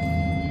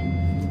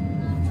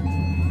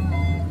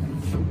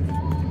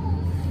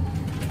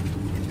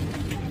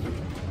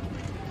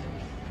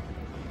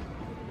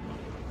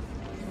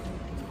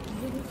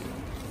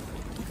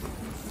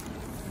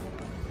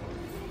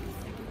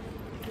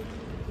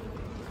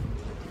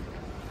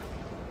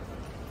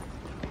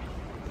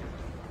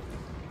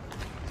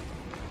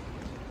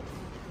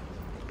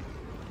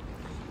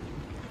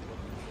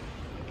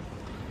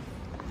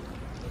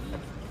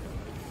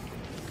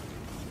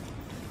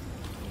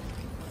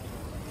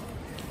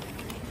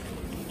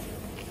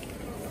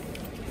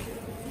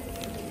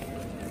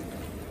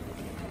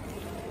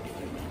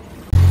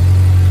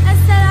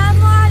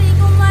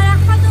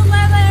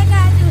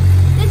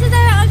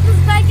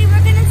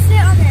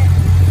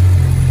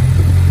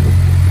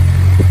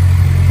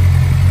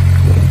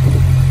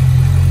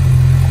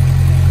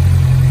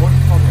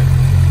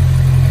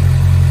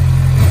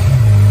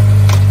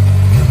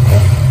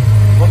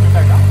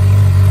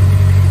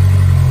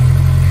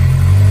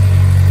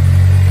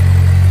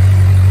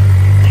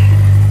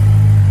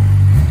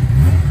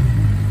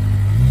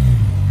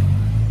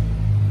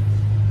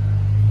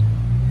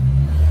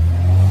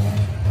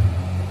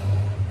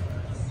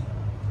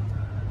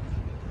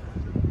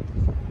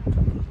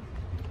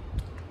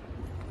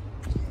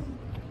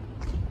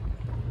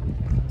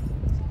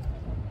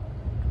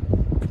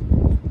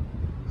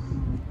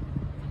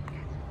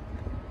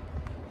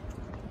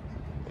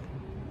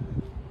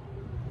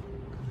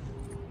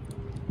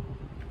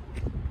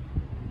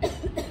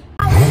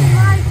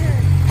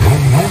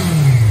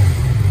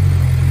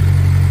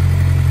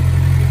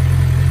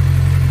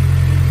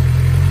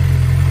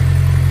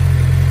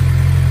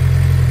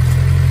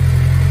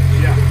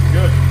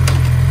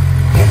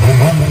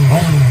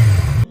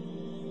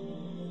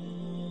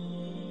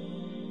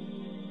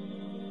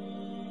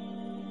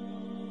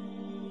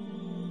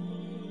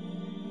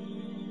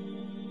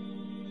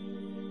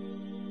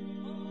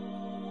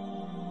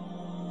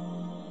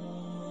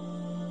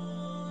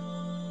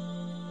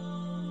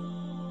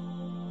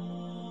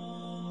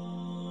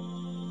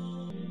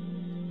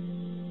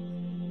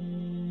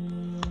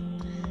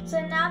 So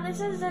now this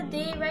is the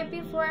day right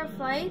before our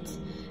flight,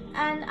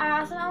 and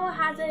our Assalamu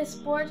has a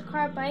sports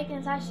car bike, and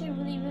it's actually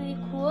really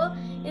cool.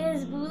 It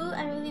is blue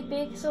and really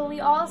big, so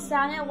we all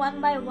sat on it one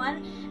by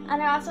one,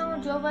 and our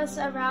Assalamu drove us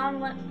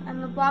around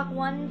on the block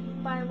one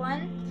by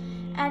one.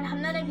 And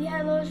Hamna and Nabi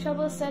had a little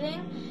trouble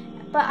sitting,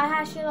 but I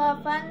had actually a lot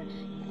of fun.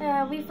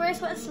 We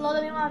first went slow,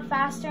 then we went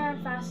faster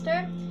and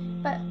faster,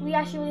 but we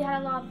actually really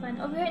had a lot of fun.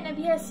 Over here,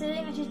 Nabiha is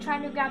sitting and she's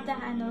trying to grab the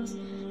handles.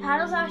 The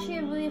handles are actually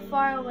really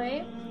far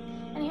away,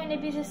 and here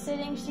Nabiha is just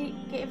sitting.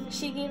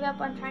 She gave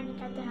up on trying to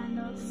get the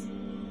handles.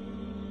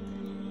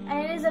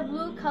 And it is a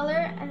blue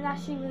color, and it's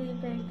actually really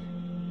big.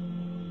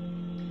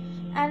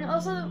 And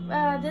also,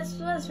 this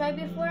was right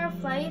before our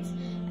flight,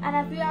 and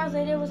a few hours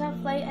later was our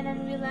flight, and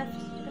then we left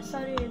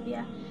Saudi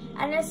Arabia.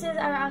 And this is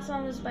our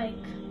Assalamu's bike.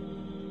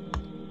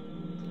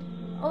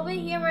 Over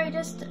here, we're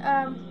just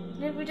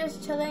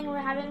chilling, we're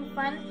having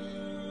fun,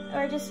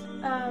 or just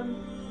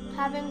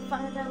having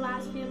fun with the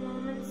last few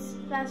moments,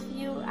 last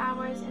few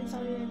hours in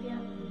Saudi Arabia.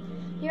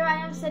 Here I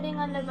am sitting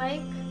on the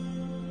bike,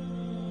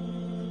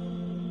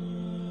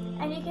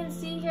 and you can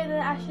see here that it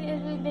actually is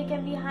really big,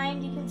 and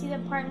behind you can see the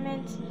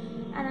apartment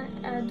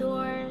and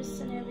doors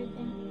and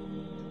everything.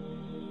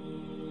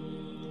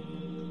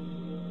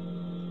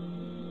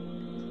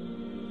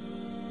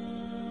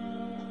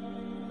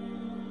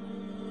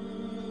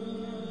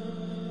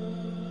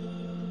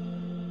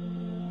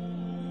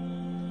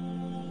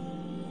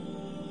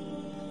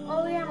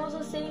 Over here, I'm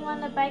also sitting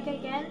on the bike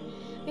again.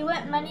 We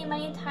went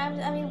many times,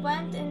 and we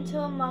went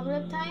until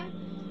Maghrib time.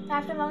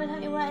 After Maghrib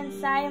time, we went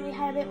inside, and we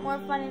had a bit more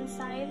fun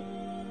inside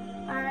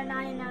our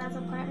Nani Nana's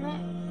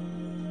apartment.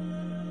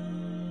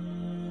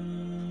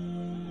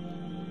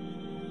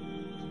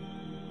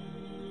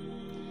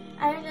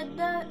 And in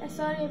Jeddah,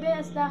 Saudi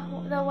Arabia,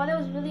 the weather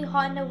was really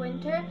hot in the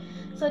winter,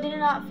 so it did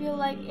not feel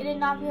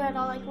at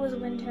all like it was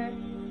winter.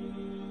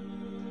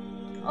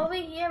 Over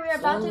here, we are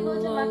about to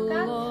go to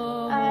Makkah,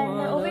 and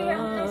over here,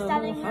 I'm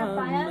standing in our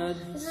abaya.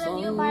 This is a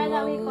new abaya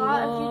that we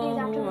got a few days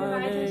after we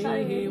arrived in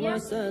Saudi Arabia,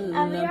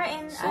 and we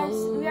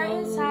are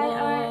inside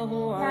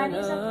our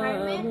nanny's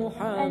apartment,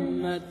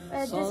 and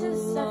this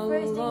is the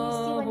first thing you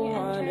see when you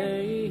enter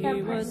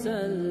the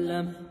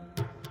apartment.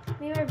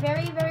 We were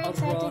very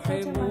excited to go to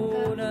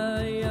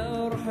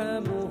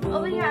Makkah.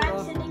 Over here, I'm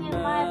sitting in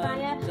my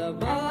abaya,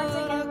 and once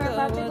again, we're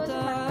about to go to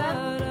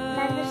Makkah, and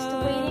I'm just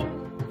waiting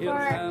for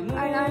our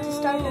Nana to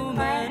start the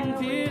cry, and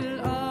we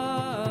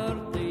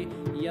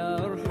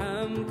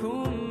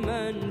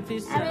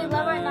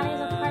love our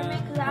Nana's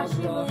apartment because it's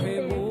actually really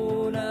big.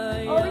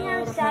 Over here,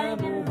 I'm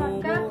standing in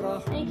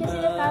Makkah, and you can see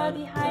the Kaaba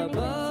behind. You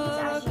can see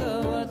it's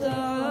actually really big.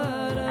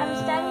 I'm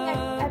standing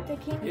at the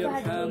King's Gate. Here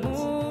I'm standing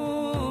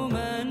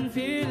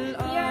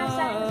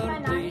with my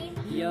Nani,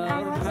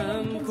 and once again you can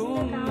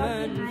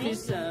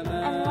see the Kaaba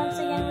behind. And once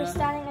again, we're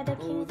standing at the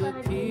King's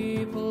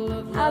Gate.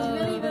 I was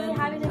really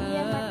happy to be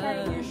at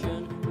Makkah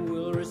again.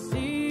 Will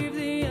receive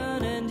the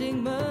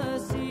unending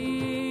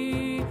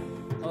mercy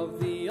of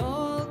the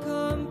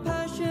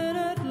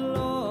all-compassionate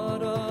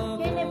Lord of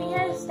here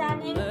Nabiha is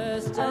standing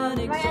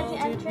right at the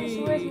entrance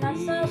towards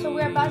Masa, so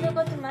we're about to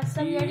go to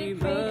Masa. We already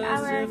prayed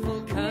our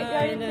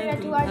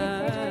 2 hour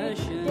prayers,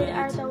 we did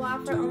our dua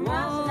for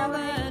Umrah, so now we're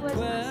heading towards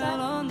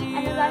Masa, and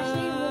it was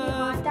actually really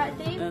hot that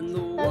day, but we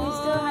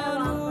still had a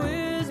lot of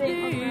fun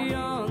doing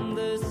Umrah.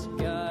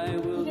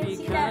 You can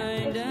see that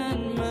it's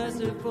really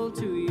merciful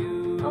to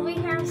you. Over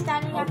here, I'm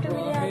standing after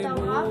we did our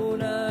dawah. You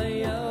can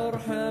see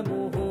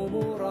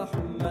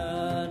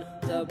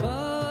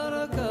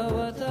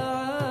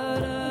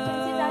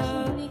it's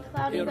actually really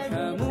cloudy, but really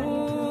sunny.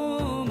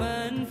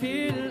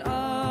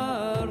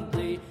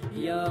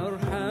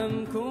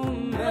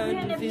 Over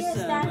here, Nabiha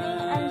is standing,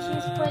 and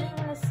she's pointing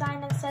in a sign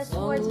that says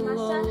towards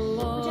Masa,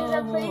 which is a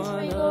place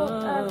where you go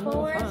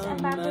forwards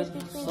and backwards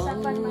between Safa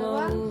and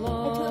Marwa, the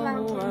two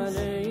mountains.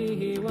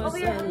 Over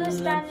here, I'm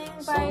standing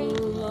by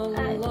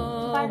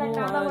the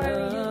Kaaba where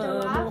we do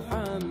dawah,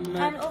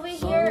 and over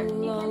here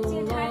you can see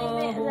a tiny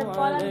bit of the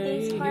bottom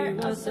base part of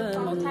the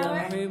tall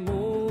tower. You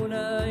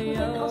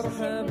can also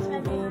see a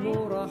basement behind.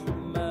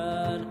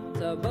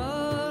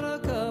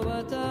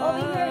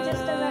 Over here,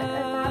 just the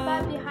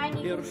Kaaba behind,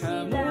 you can see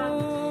the Minar.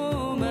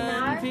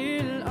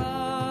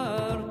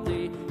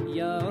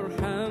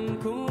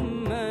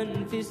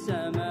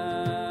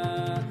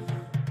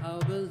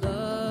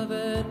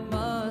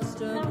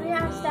 Now we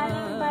are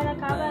standing by the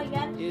Kaaba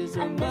again,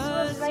 and this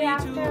was right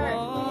after we did the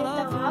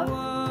Hajj.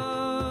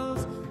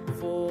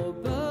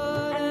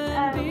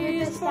 And we're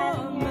just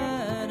standing here.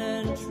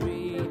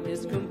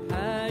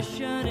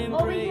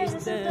 Over here, this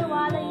is the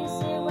wall that you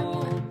see when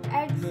you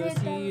exit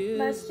the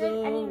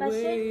masjid, any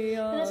masjid.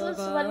 So this was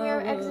when we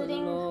were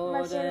exiting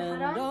Masjid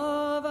al-Haram.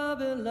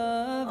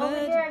 Over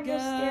here, I'm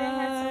just staring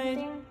at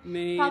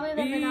something, probably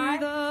the Minar,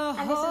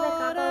 and this is the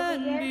Kaaba over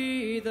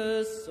here.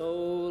 The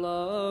soul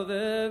of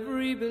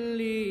every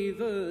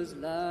believer's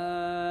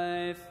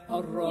life. We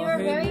were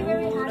very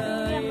happy to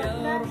be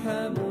at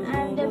Makkah,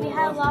 and we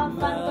had a lot of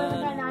fun going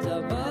with our nanny and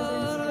our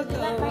cousins, because we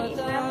went by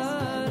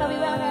exams, but we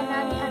went with our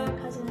nanny and our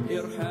cousins.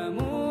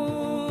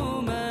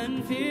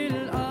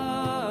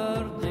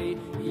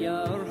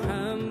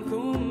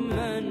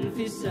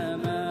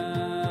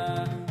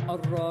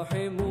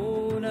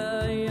 الراحمون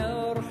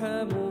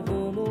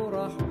يرحمهم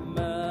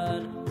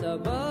الرحمن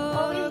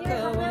تبارك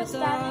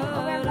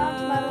وتعالى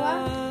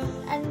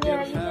and you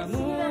can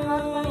see the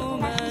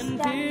Mount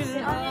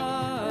standing on it,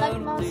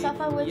 like Mount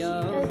Safa, which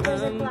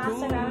there's a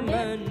glass around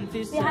it.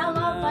 We had a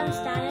lot of fun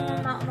standing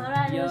on Mount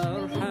Marwa, and it was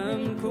really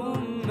cool.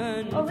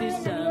 Over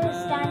here, we were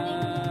standing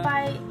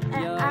by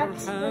at the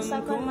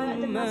Safa and Marwa at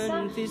the Masa,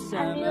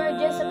 and we were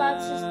just about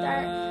to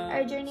start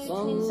our journey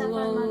between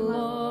Safa and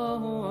Marwa.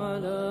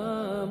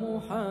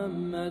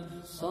 محمد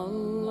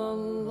صلى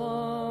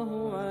الله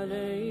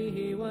عليه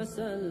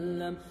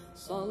وسلم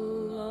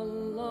صلى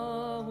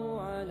الله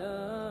على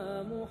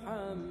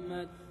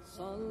محمد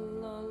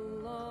صلى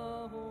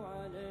الله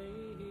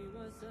عليه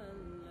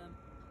وسلم.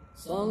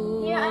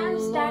 Here I am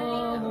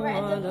standing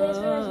right at the place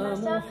where there's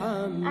Masa,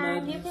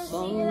 and you can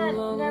see that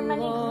there are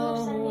many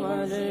groups, and you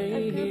can see a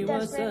group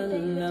that's wearing the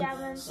hijab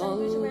and some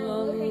groups wearing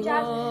blue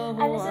hijab,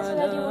 and this is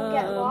where you will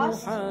get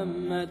lost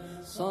because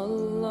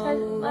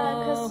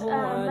Masa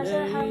has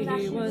actually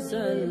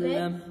really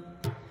big.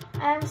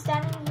 I am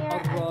standing here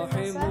at the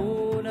Masa.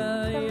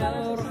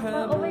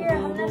 Over here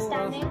Hamna is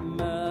standing,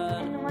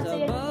 and once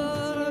again you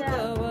can see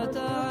that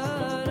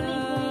it's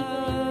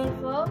really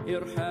full.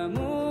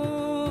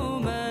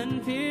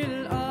 في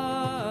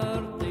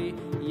الأرض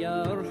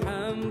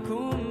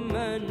يرحمكم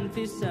من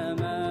في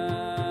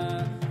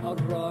السماء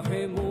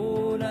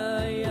الراحمون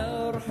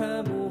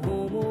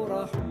يرحمهم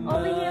الرحمن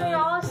Over here we're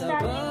all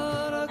standing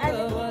at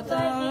the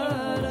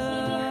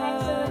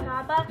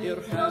Kaaba. You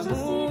can also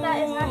see that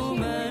it's actually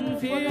really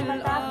full. The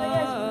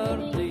Matafia is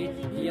really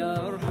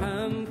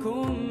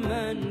يرحمكم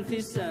من في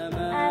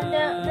السماء. And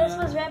this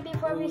was right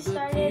before we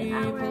started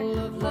our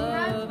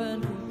Umrah.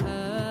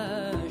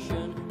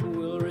 And we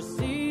were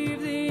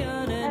standing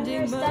on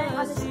the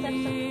steps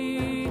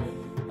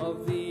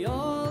of the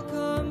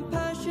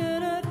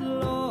all-compassionate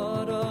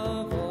Lord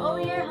of all. Over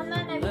here, Hamna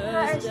and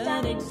Abika are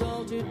standing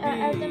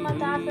at the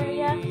Mataf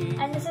area,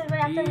 and this is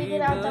right after we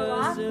did our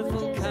Tawaf,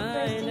 which is the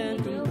first thing we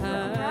do for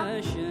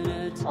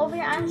Umrah. Over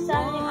here, I'm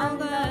standing on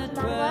the Mount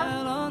Marwa,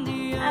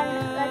 and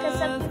like I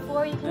said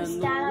before, you can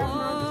stand on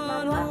Mount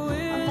Marwa, on the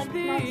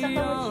Mount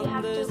Safa, which you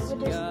have to,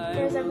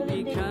 there's a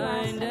really big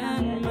glass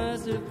around it.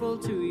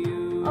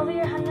 Over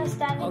here, Hania is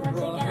standing once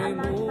again on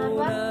Mount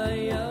Marwa.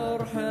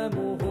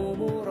 يرحمهم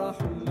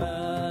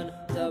الرحمن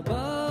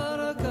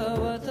تبارك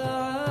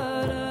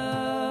وتعالى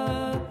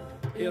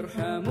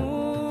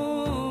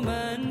ارحموا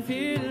من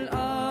في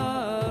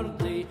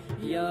الأرض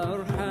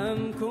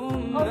يرحمكم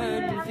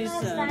من في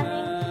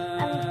السماء.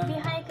 And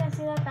behind you can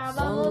see the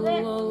Kaaba a little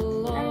bit,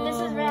 and this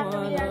is right after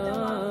we are at the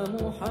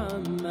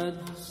محمد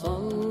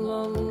صلى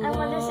الله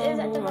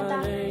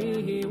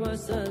عليه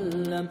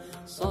وسلم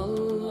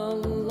صلى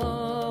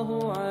الله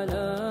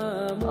على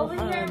Over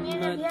here, me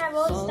and Abia are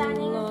both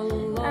standing at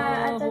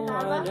the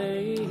Kaaba,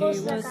 close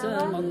to the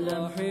Kaaba.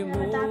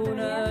 الراحمون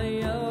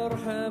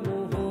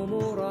يرحمهم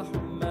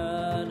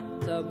الرحمن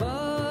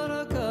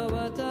تبارك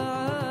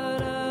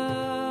وتعالى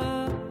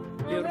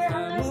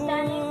We're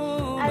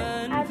standing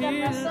at the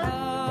Masa.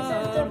 This is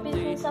the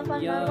between Safa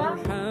and Marwa.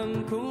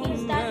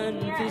 He's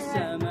standing here,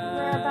 and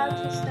we're about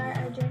to start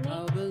our journey.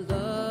 Our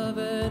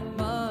beloved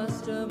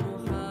Master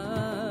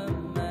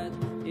Muhammad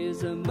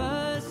is a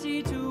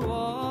mercy to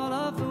all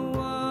of the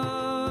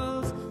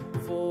worlds,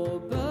 for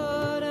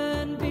bird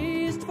and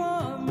beast,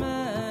 for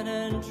man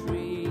and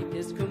tree.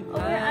 His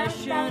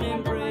compassion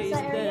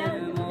embraced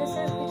them all. This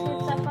is between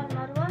Safa and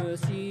Marwa,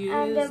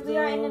 and we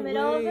are in the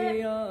middle of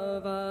it.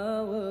 Of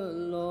our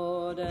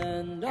Lord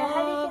and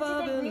how you can see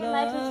the green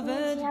light, which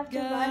means you have to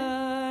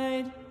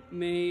run.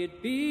 May it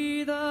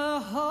be the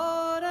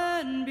heart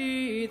and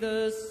be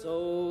the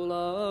soul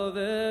of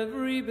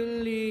every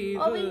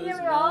believer. Over here,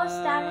 we're all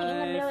standing in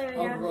the middle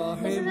area.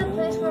 This is a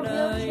place for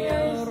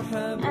wheelchairs,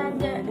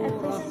 and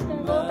places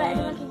can go, but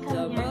anyone can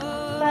come here.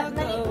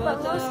 But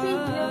mostly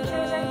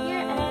wheelchairs are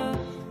here, and then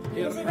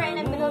this is right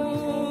in the middle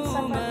between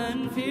Safa.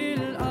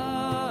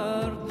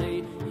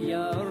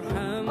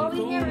 Over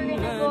here, we're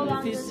gonna go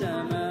along this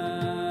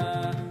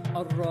path.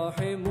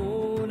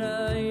 الراحمون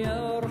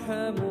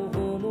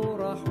يرحمهم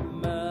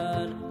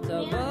الرحمن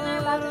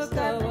تبارك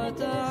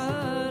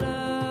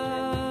وتعالى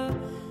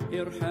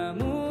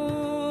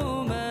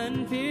ارحموا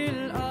من في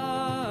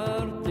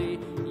الأرض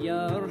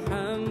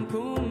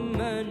يرحمكم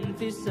من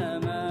في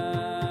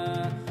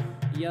السماء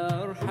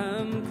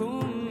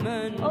يرحمكم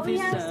من في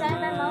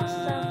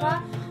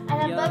السماء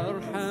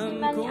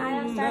يرحمكم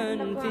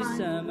من في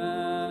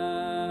السماء.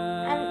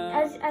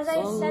 As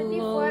I said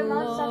before,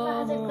 Mount Safa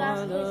has a glass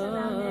case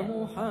around it,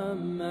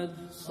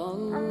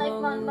 unlike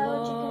Mount Marwa,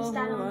 which you can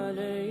stand on.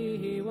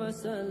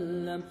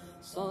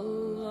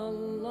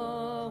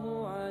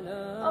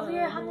 Over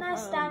here, Hamna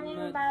is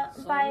standing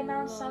by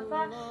Mount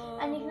Safa,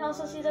 and you can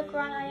also see the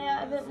Quran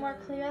ayah a bit more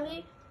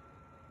clearly.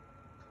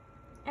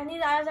 And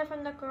these ayahs are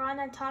from the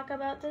Quran and talk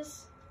about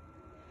this.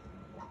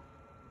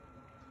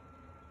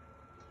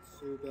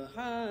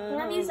 One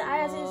of these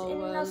ayahs is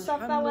Inna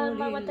Safa wal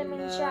Marwata min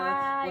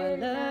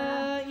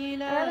sha'airillah.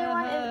 Another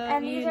one is,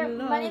 and these are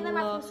many of them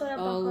are from Surah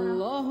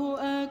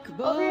Baqarah.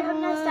 Over here,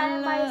 Hamna is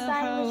standing by a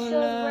sign which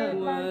shows where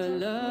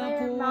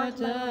Mount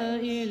is.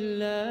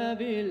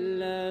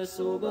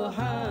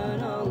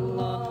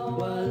 Subhanallah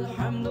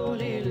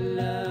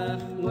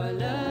walhamdulillah wa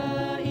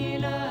la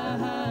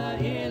ilaha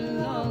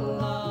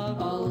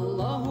illallah.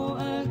 Allahu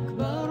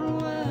Akbar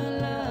wa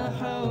la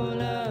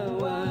hawla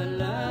wa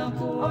la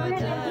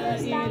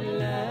quwwata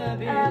illa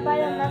billah. By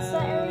the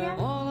Masa area.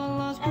 All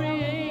Allah's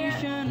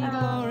creation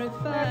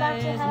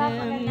glorifies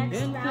Him,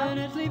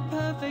 infinitely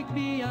perfect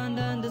beyond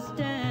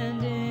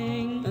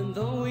understanding. And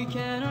though we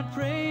cannot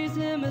praise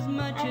Him as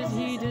much as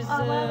He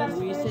deserves,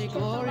 we say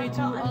glory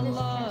to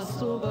Allah.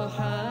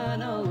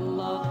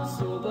 Subhanallah,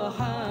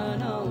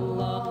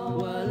 Subhanallah,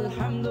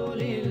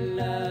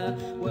 walhamdulillah,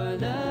 wa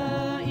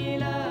la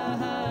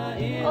ilaha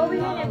illallah. Over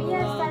here,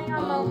 Nabiya is standing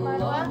on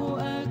Mount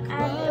Marwa,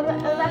 and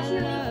it was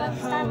actually really fun to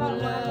stand on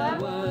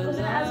Marwa because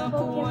it has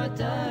spoken.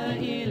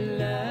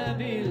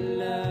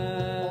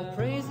 All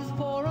praises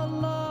for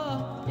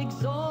Allah,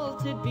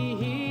 exalted be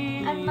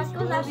He. And Makkah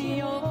was actually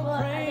beautiful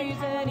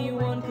Praise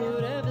anyone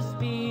could ever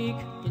speak.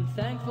 In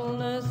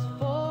thankfulness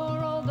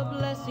for all the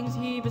blessings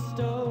He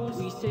bestows,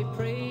 we say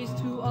praise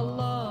to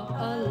Allah.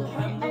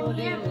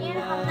 Alhamdulillah, and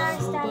here Hamna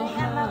is standing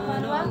at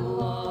Mount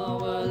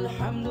Marwa.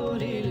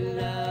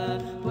 Alhamdulillah,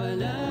 wa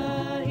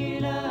la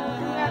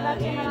ilaha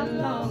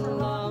illallah.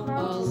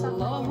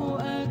 Allahu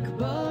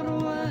Akbar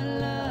wa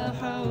la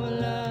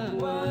hawla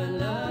wa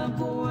la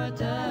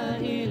quwwata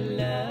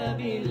illa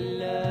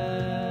billah.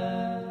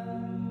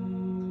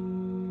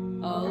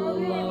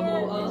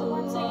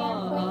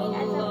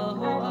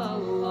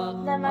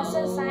 The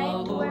Masa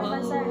sign to where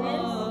Masa is.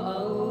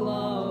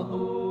 Allahu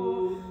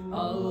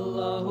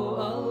Allah,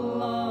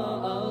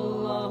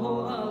 Allahu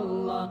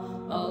Allah,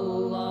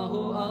 Allahu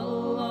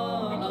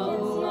Allah. And you can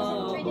see us in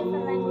 3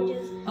 different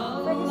languages.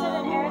 First it says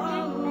in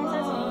Arabic, then it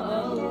says in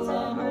English, then it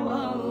says in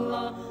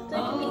Urdu. So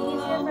it can be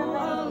easier for many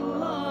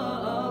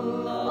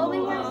people. Over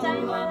here I'm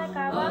standing by the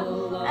Kaaba, and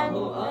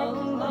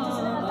this is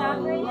in the top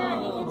area, and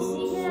you can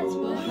see here that's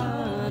really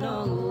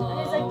beautiful. And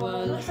it's like,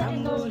 looks like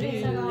it goes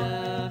straight along.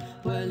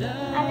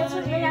 And this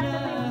was right after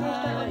my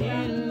first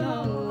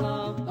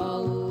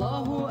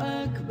Allahu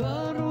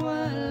Akbar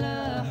wa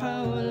la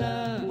hawla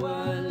wa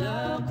la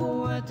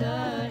quwwata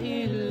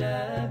illa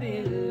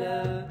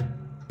billah.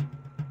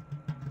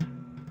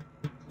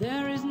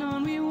 There is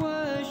none we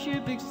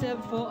worship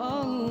except for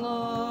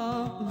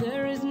Allah.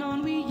 There is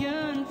none we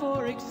yearn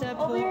for except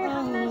for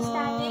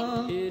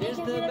Allah. It is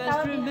the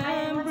best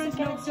remembrance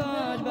of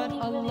God but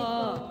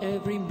Allah.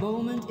 Every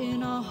moment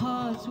in our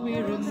hearts we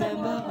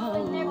remember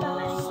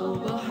Allah.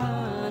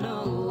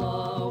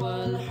 Subhanallah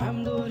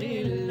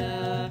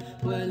walhamdulillah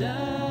wa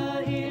la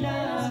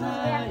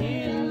ilaha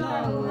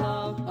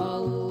illallah.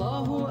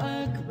 Allahu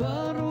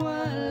Akbar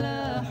wa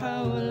la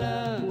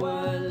hawla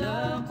wa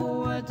la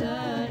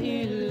quwwata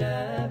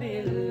illa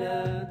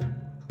billah.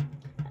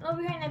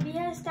 Over here,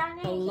 Nabiya is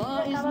standing.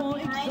 Allah is more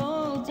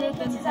exalted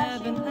than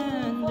heaven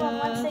and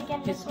earth.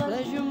 His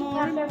pleasure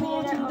more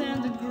important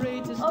than the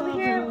greatest of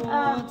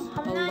rewards.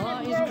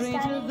 Allah is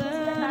greater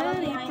than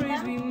any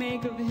praise we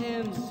make of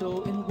Him.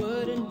 So in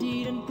word and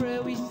deed and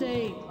prayer we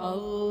say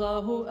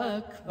Allahu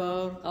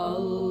Akbar,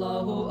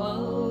 Allahu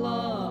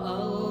Allah,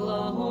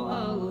 Allahu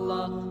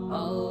Allah,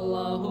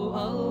 Allahu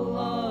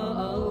Allah,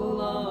 Allahu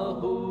Allah.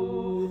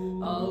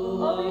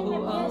 Over here,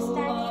 Nabiya is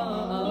standing.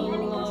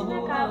 Behind the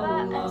Kaaba,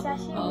 and it's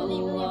actually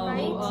really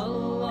bright.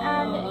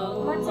 And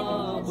once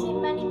again, you can see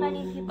many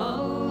people. We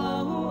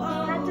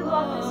had to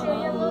walk this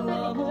area a little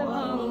bit because of the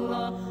heat.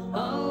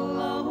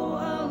 Allahu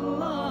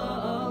Allah,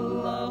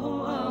 Allahu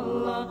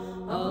Allah,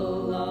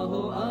 Allahu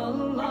Allah.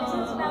 And this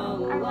is from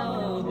our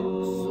Makkah.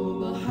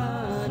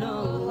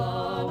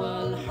 Subhanallah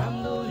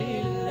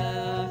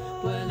walhamdulillah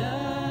wa la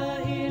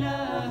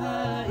ilaha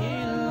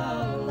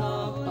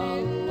illallah.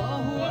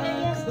 Allahu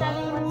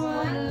Akbar wa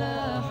la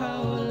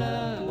hawla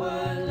wa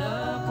la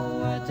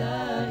quwwata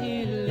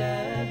illa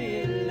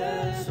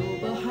billah.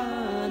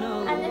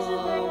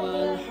 Subhanallah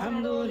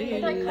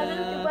walhamdulillah with our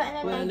cousins we went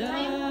in the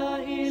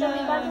nighttime. So we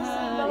got to see both times, once in the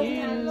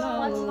daylight and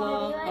once in the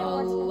night.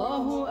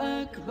 Allahu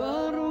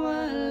Akbar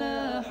wa la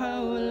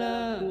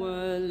hawla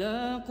wa la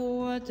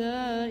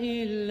quwwata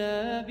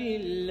illa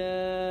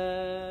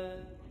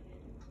billah.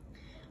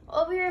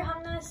 Over here,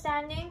 Hamna is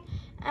standing,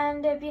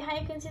 and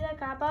behind you can see the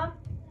Kaaba.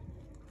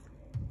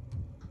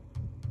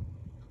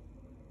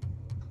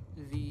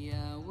 The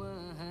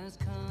hour has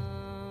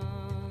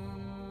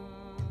come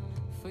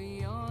for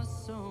your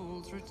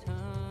soul's return.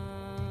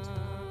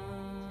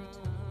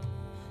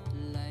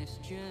 Life's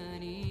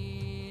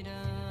journey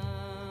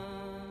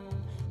done.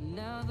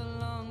 Now the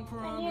long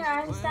promise. And here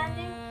I'm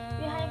standing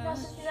behind you can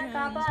also see the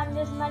Kaaba, and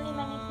there's many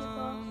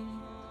people.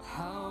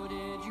 How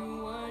did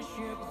you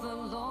worship the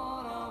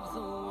Lord of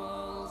the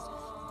worlds?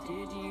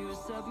 Did you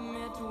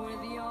submit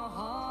with your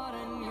heart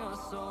and your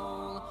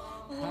soul?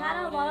 We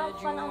had a lot of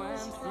fun on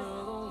this trip. The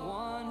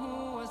one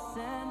who was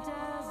sent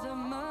as a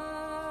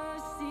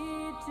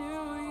mercy to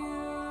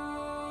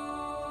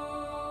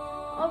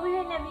Over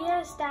here,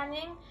 Nabila is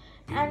standing,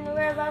 and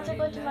we're about to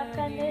go to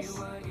Makkah in this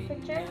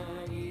picture.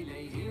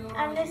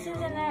 And this is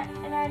in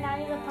our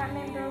nanny's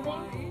apartment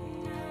building.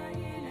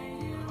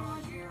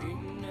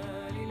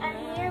 And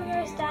here we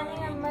are standing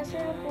at Masjid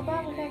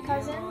al-Quba with our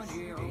cousins.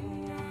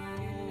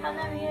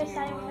 Hania, we are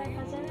standing with our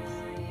cousins.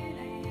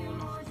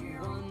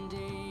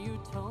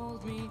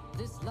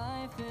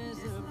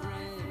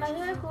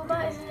 Masjid al-Quba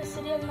is in the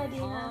city of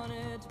Medina.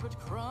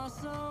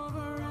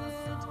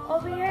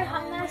 Over here,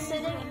 Hania is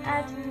sitting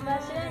at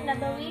Masjid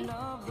al-Nabawi,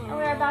 and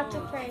we're about to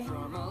pray.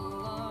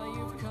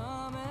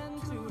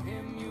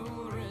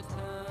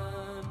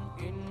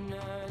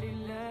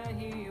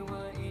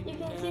 You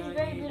can see it's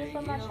very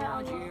beautiful,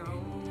 mashallah.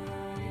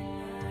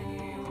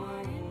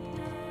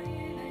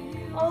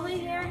 Over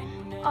here,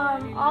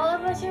 all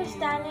of us are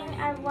standing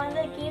at one of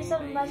the gates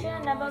of Masjid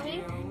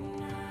al-Nabawi,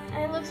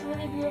 and it looks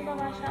really beautiful,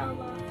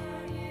 mashallah.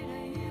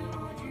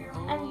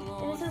 And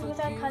this is with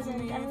our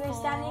cousins, and we're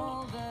standing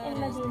in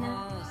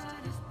Medina.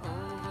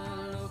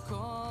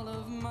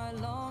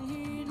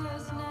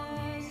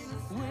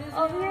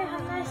 Over here,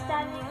 Hania is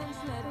standing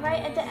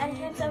right at the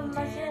entrance of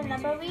Masjid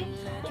al-Nabawi.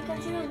 You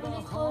can see those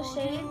really cool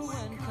shades.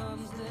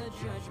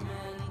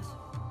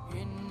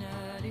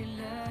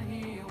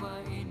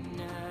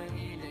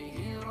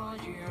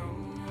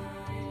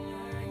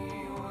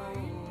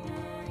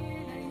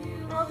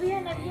 Over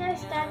here, Nabila is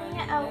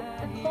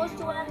standing close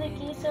to one of the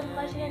gates of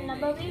Masjid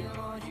al-Nabawi,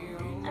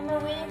 and we're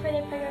waiting for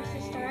the prayers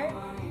to start.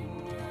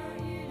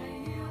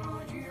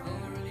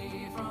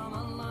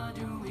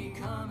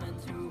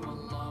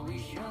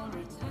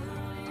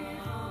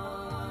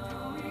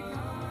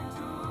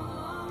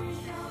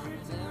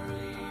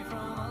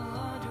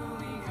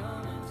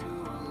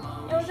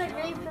 It was a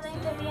great feeling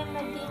to be in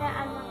Medina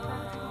and Makkah.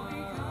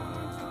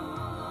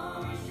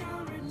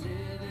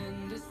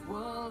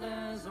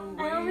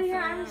 And over here,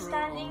 I'm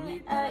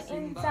standing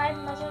inside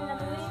Masjid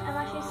al-Nabawi. I'm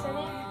actually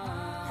sitting,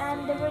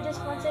 and we're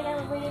just once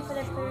again waiting for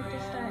the prayer to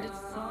start.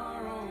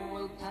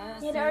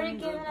 He had already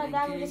given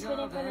adhan, we're just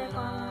waiting for the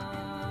iqamah.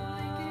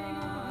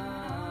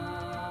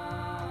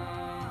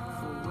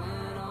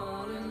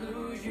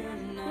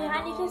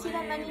 Behind you can see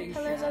the many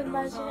pillars of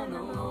Masjid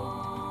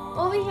al-Nabawi.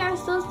 Over here, I'm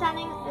still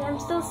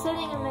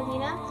sitting in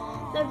Medina.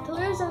 The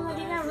pillars of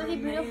Medina are really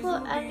beautiful,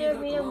 and they're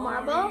made of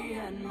marble.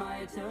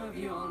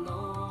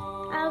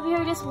 And over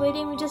here, just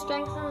waiting. We just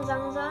drank some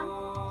Zamzam.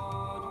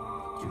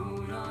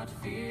 Do not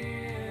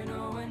fear,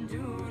 no, and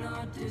do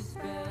not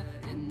despair.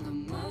 In the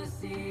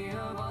mercy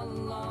of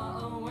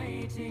Allah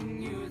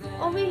awaiting you there.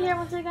 Over here,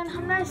 once again,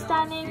 Hania is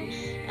standing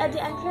at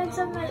the entrance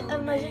of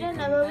Masjid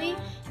al-Nabawi.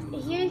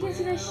 Here you can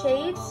see the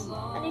shades,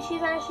 and these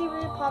shades are actually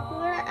really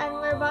popular. And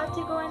we're about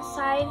to go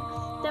inside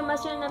the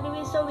Masjid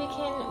al-Nabawi so we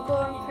can go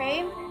and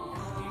pray.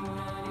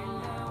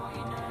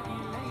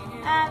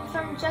 And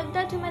from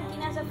Jeddah to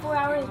Medina is a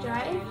 4-hour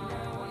drive.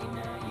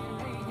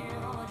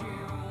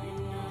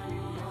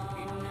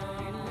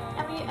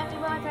 And we went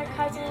with our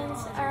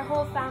cousins, our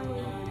whole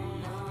family.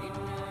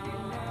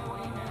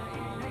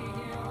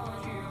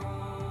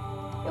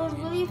 It was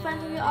really fun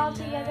to be all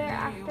together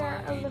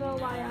after a little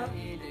while.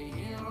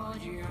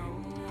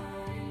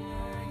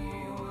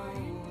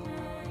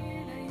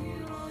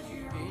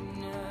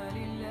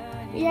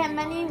 We had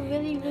many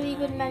really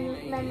good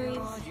memories.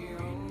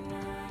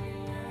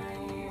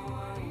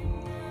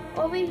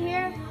 Over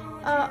here,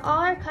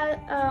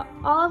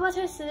 all of us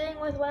are sitting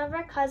with one of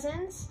our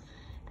cousins,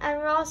 and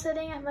we're all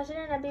sitting at Masjid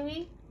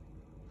al-Nabawi.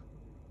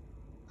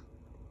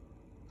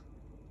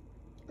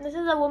 This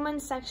is a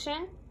women's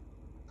section.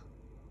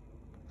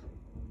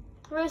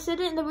 We're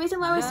sitting. The reason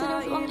why we're sitting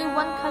with only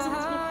one cousin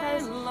is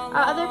because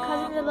our other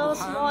cousin is a little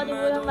small, and they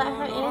wouldn't let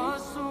her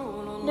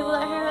in. They would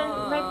let her in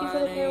right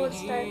before the prayer would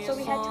start, so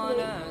we had to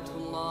wait.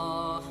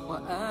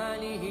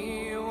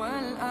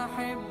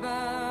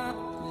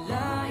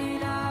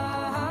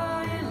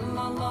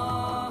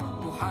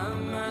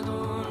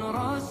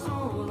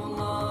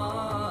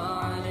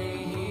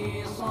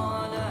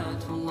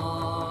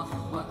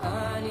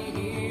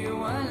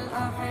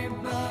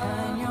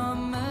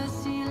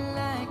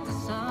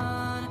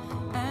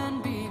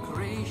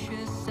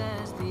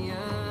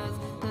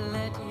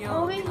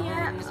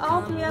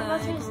 All three of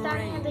us are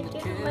standing at the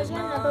gate of Masjid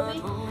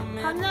al-Nabawi.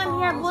 Hania and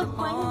me are both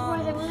pointing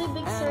towards a really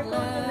big circle in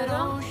the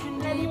middle,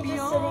 and Nabi is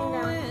just sitting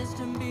there.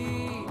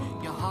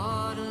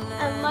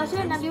 And Masjid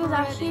al-Nabawi was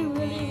actually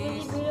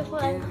really beautiful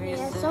and clean,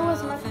 and so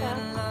was Makkah.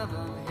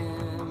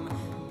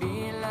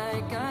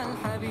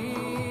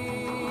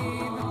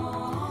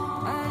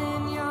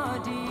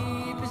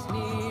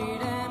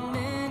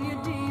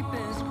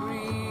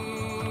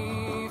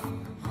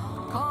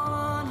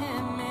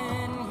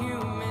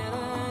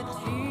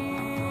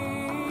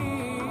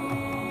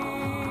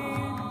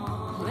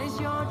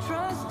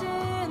 Trust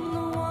in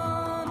the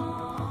one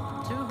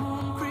to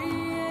whom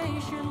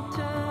creation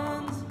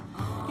turns.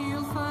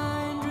 You'll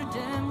find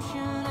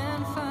redemption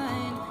and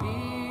find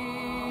peace.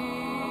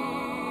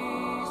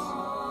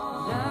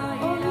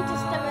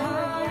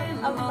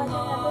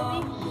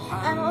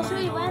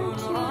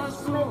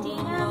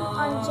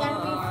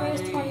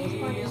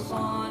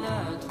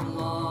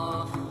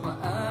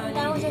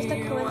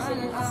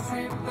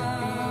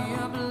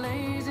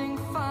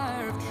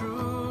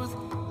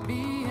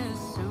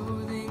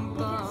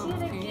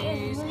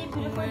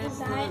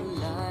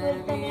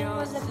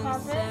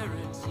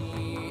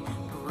 Prophet.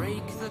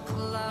 Break the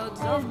clouds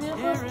It is of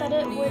beautiful,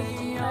 studded with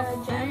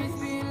tyranny.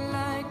 gems. Be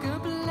like a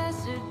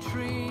blessed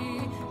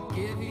tree.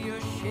 Give your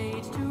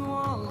shade to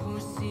all who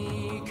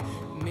seek.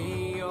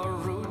 May your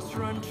roots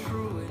run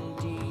true and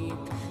deep.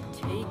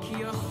 Take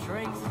your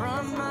strength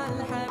from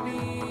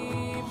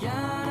Al-Habib.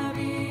 Ya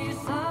Nabi,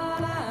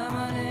 salam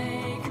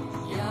alaik.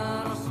 Ya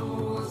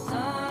Rasul,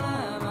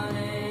 salam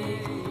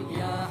alaik.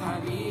 Ya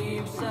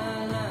Habib,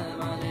 salam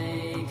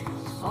alaik.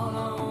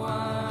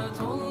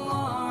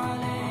 Salawatullah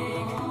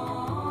alaik.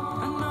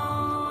 I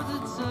know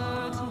that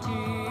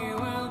certainty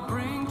will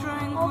bring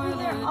Over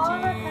here, tranquility. all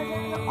of our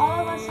cousins, all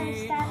of us are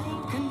standing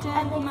at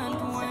the gates of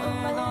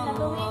Masjid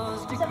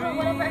Nabawi, except for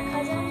one of our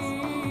cousins,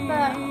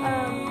 but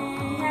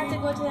he had to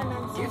go to the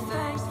men's Give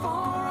thanks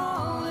for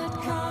all that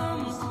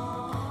comes.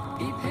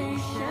 Be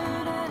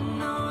patient and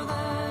know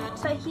that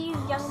but he's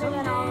younger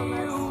than all of you us.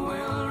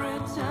 will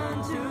return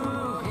to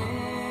Him.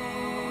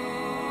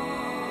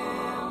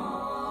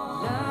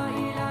 La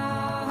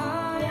ilaha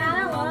We had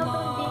a lot of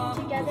fun being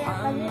together at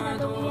Masjid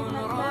Nabawi in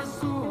Mecca,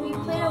 and we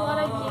played a lot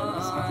of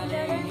games with each other.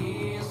 It was really, really,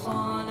 really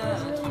fun.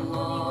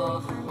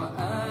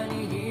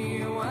 وآله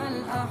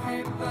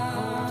والأحبة.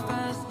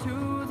 Fast to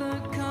the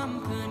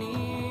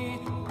company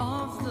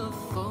of the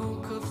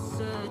folk of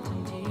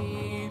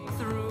certainty.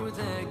 Through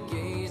their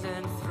gaze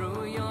and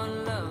through your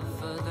love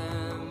for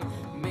them,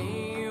 may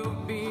you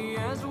be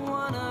as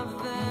one of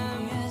them.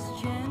 As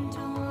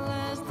gentle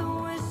as the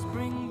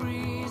whispering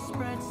breeze,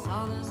 spread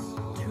solace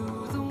to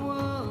the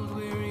world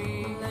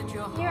weary. Let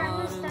your Here I'm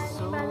heart just and standing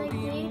soul by the be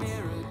gates,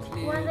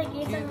 miracle. one of the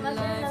gates of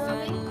Masjid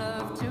Nabawi,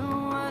 Love to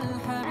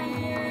and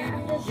here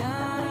I'm just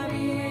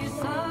Nabi,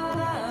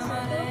 salam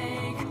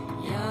alaik.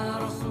 Ya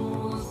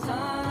Rasul,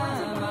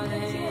 salam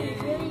alaik.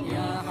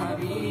 Ya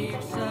Habib,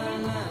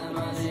 salam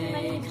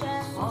alaik.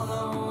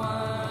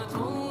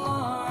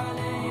 Salawatullah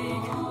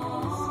alaik.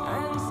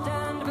 And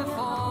stand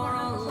before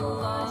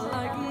Allah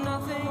like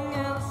nothing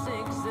else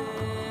It's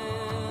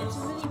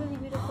exists. really, really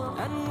beautiful.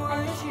 And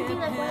And this could be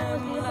worship like one of the most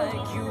Him beautiful like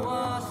things you in the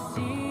are world.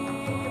 seeing.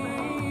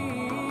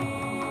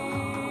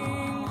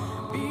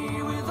 Be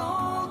with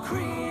all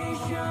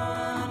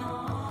creation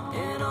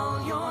in all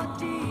your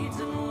deeds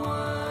and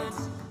words,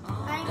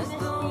 I as miss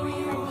though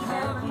being you like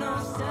have that. no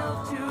self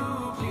to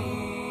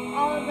please.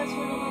 All of us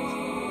really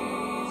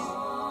miss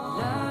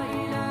La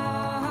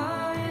ilaha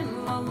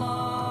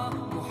illallah,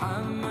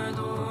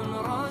 Muhammadun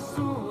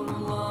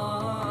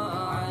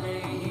Rasulullah,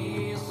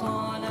 alayhi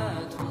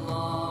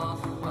salatullah,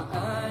 wa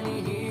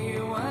alihi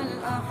wal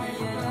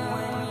ahya.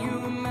 When you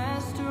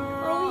master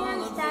Over all here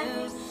I'm of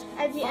standing this,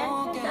 at the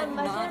entrance of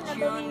Masjid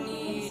Nabawi. You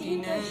can see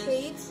the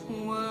shades. It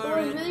was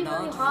really,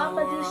 really hot,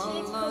 but these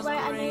shades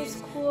provide a nice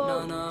cool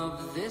none of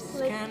this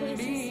like can place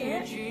to be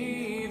sit.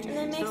 achieved. And it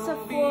makes So the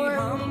floor be really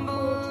humble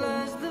cool too.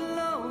 as the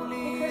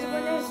lowly Because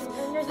when there's no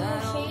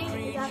that all shade, it's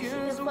actually the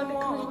creatures floor becomes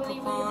walk really, really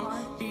upon. hot.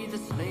 Be the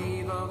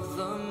slave of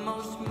the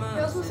most There are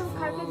also some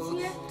carpets merciful.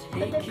 here, but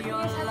the Take your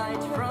previous has light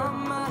to move from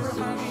it us,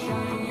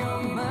 shine your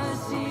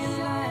mercy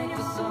like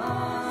the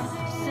sun.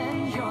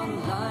 Send your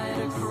light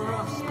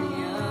across the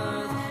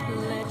earth.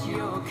 Let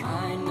your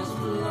kindness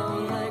flow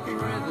like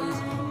rivers.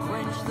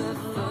 Quench the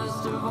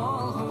thirst of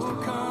all who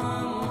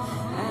come.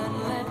 And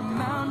let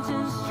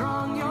mountains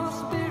strong your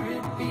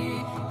spirit be.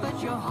 But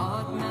your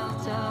heart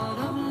melt out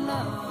of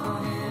love for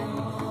Him.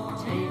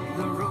 Take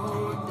the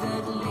road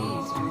that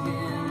leads to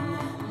Him.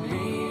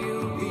 May you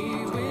be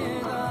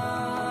with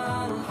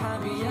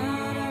Al-Habib. Ya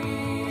Nabi,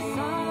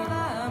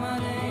 salam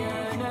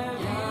alayk.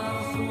 Ya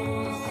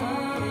Rasul,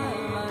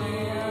 salam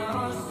alayk.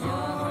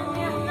 Ya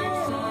Habib,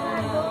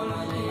 salam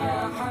alayk. Ya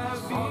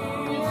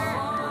Habib,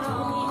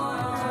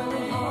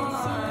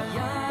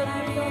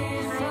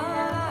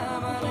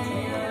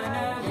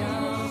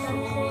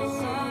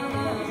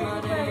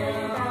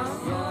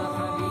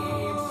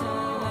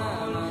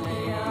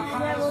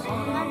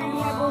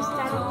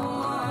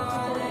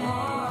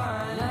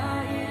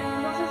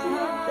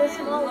 the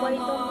small white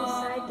dome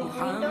beside the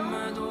green dome.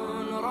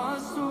 Muhammadun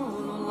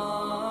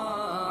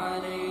Rasulullah,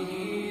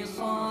 alayhi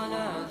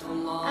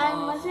salatullah. And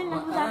Masjid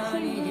Nabawi is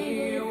actually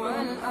really beautiful.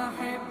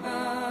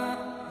 والأحبة.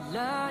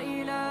 لا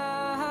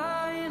إله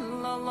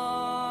إلا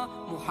الله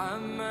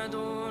محمد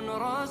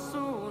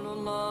رسول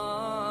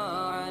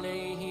الله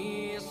عليه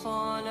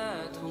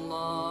صلاة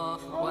الله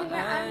Over here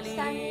I'm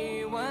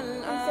standing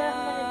instead of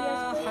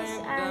Nabiya's place,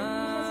 and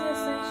you can see the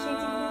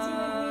sunshades, you can see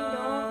the green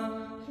dome,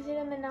 you can see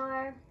the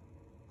Minar.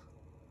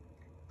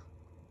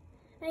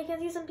 And you can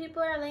see some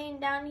people are laying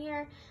down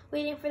here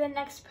waiting for the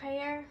next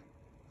prayer.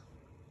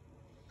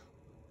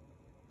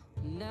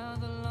 Now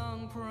the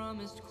long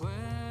promised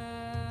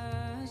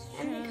question.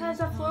 And because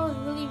the floor was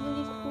really,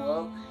 really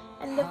cool,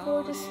 and the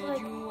floor just like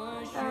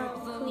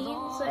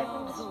clean, so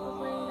everyone just was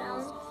laying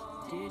down.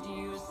 Did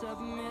you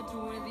submit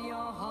with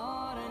your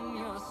heart and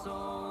your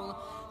soul?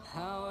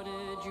 How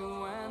did you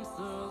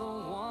answer the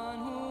one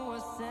who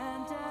was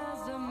sent as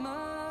a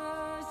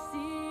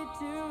mercy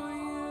to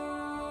you?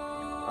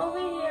 Over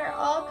here,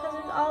 all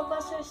cousins all of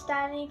us are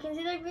standing. You can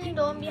see the green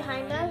dome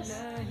behind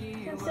us.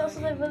 You can see also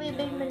the really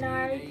big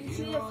minar. You can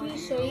see a few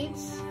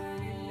shades.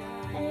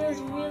 And it was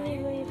really,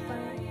 really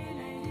fun.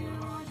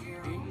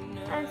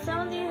 And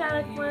some of these are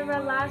like one of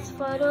our last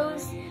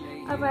photos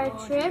of our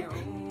trip.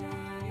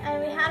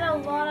 And we had a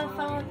lot of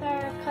fun with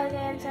our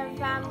cousins and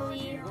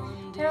family.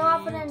 We're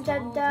often in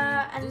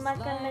Jeddah and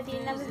Makkah and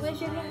Madinah. We wish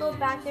we can go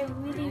back there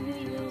really,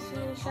 really, really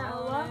soon,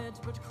 inshallah.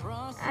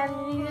 And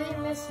we really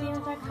miss being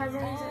with our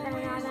cousins and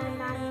Nana and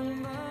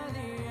Daneen.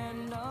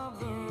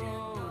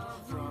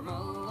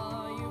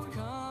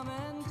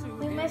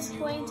 We miss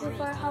going to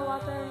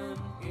Farhawatan,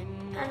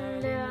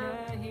 and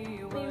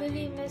we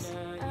really miss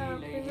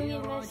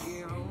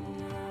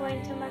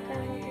going to Makkah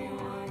and Madinah.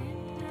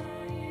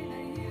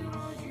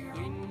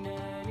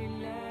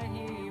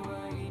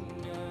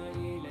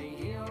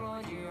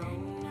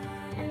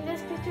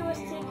 Picture was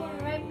taken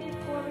right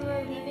before we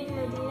were leaving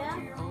Medina,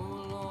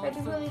 right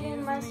before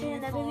leaving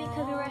Masjid Nabawi,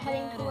 because we were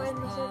heading towards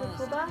Masjid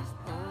al-Quba.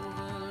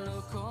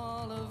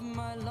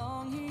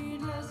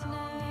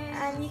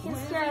 And you can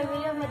see our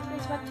video of Medina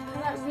is about to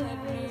come out really,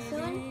 really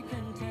soon.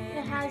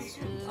 It has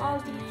all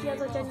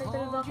details of Jannat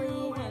al-Baqi.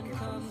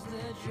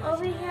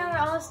 Over here we're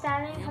all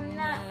standing,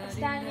 Hamna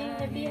standing,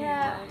 Nabiha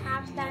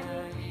half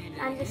standing,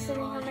 and just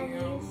sitting on their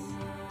knees.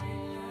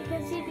 You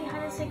can see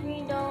behind us a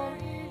green dome,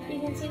 you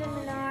can see the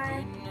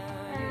minar.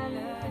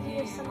 And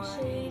here's some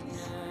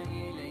shades.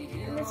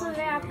 And this was right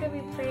after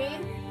we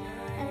prayed,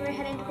 and we're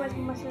heading towards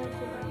Masjid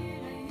al-Quba.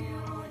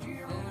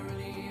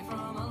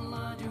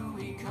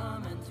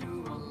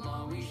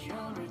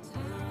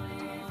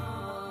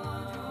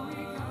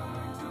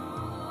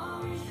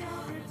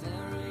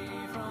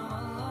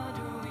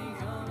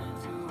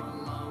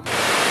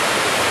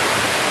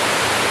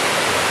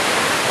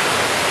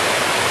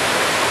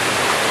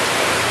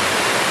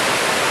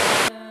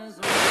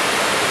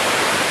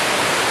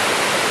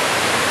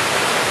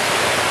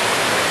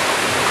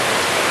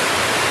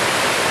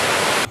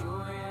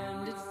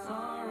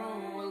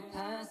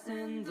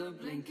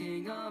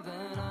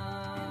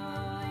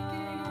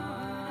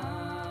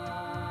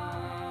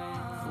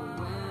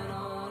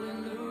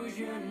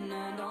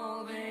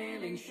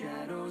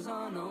 Shadows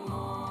are no more.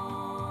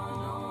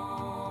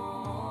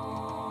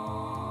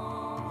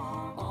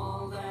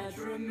 All that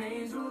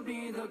remains will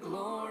be the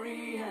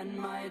glory and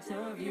might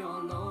of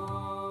your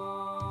Lord.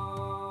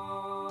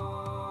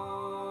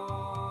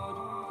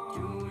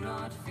 Do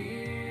not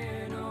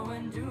fear, no,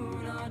 and do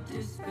not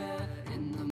despair.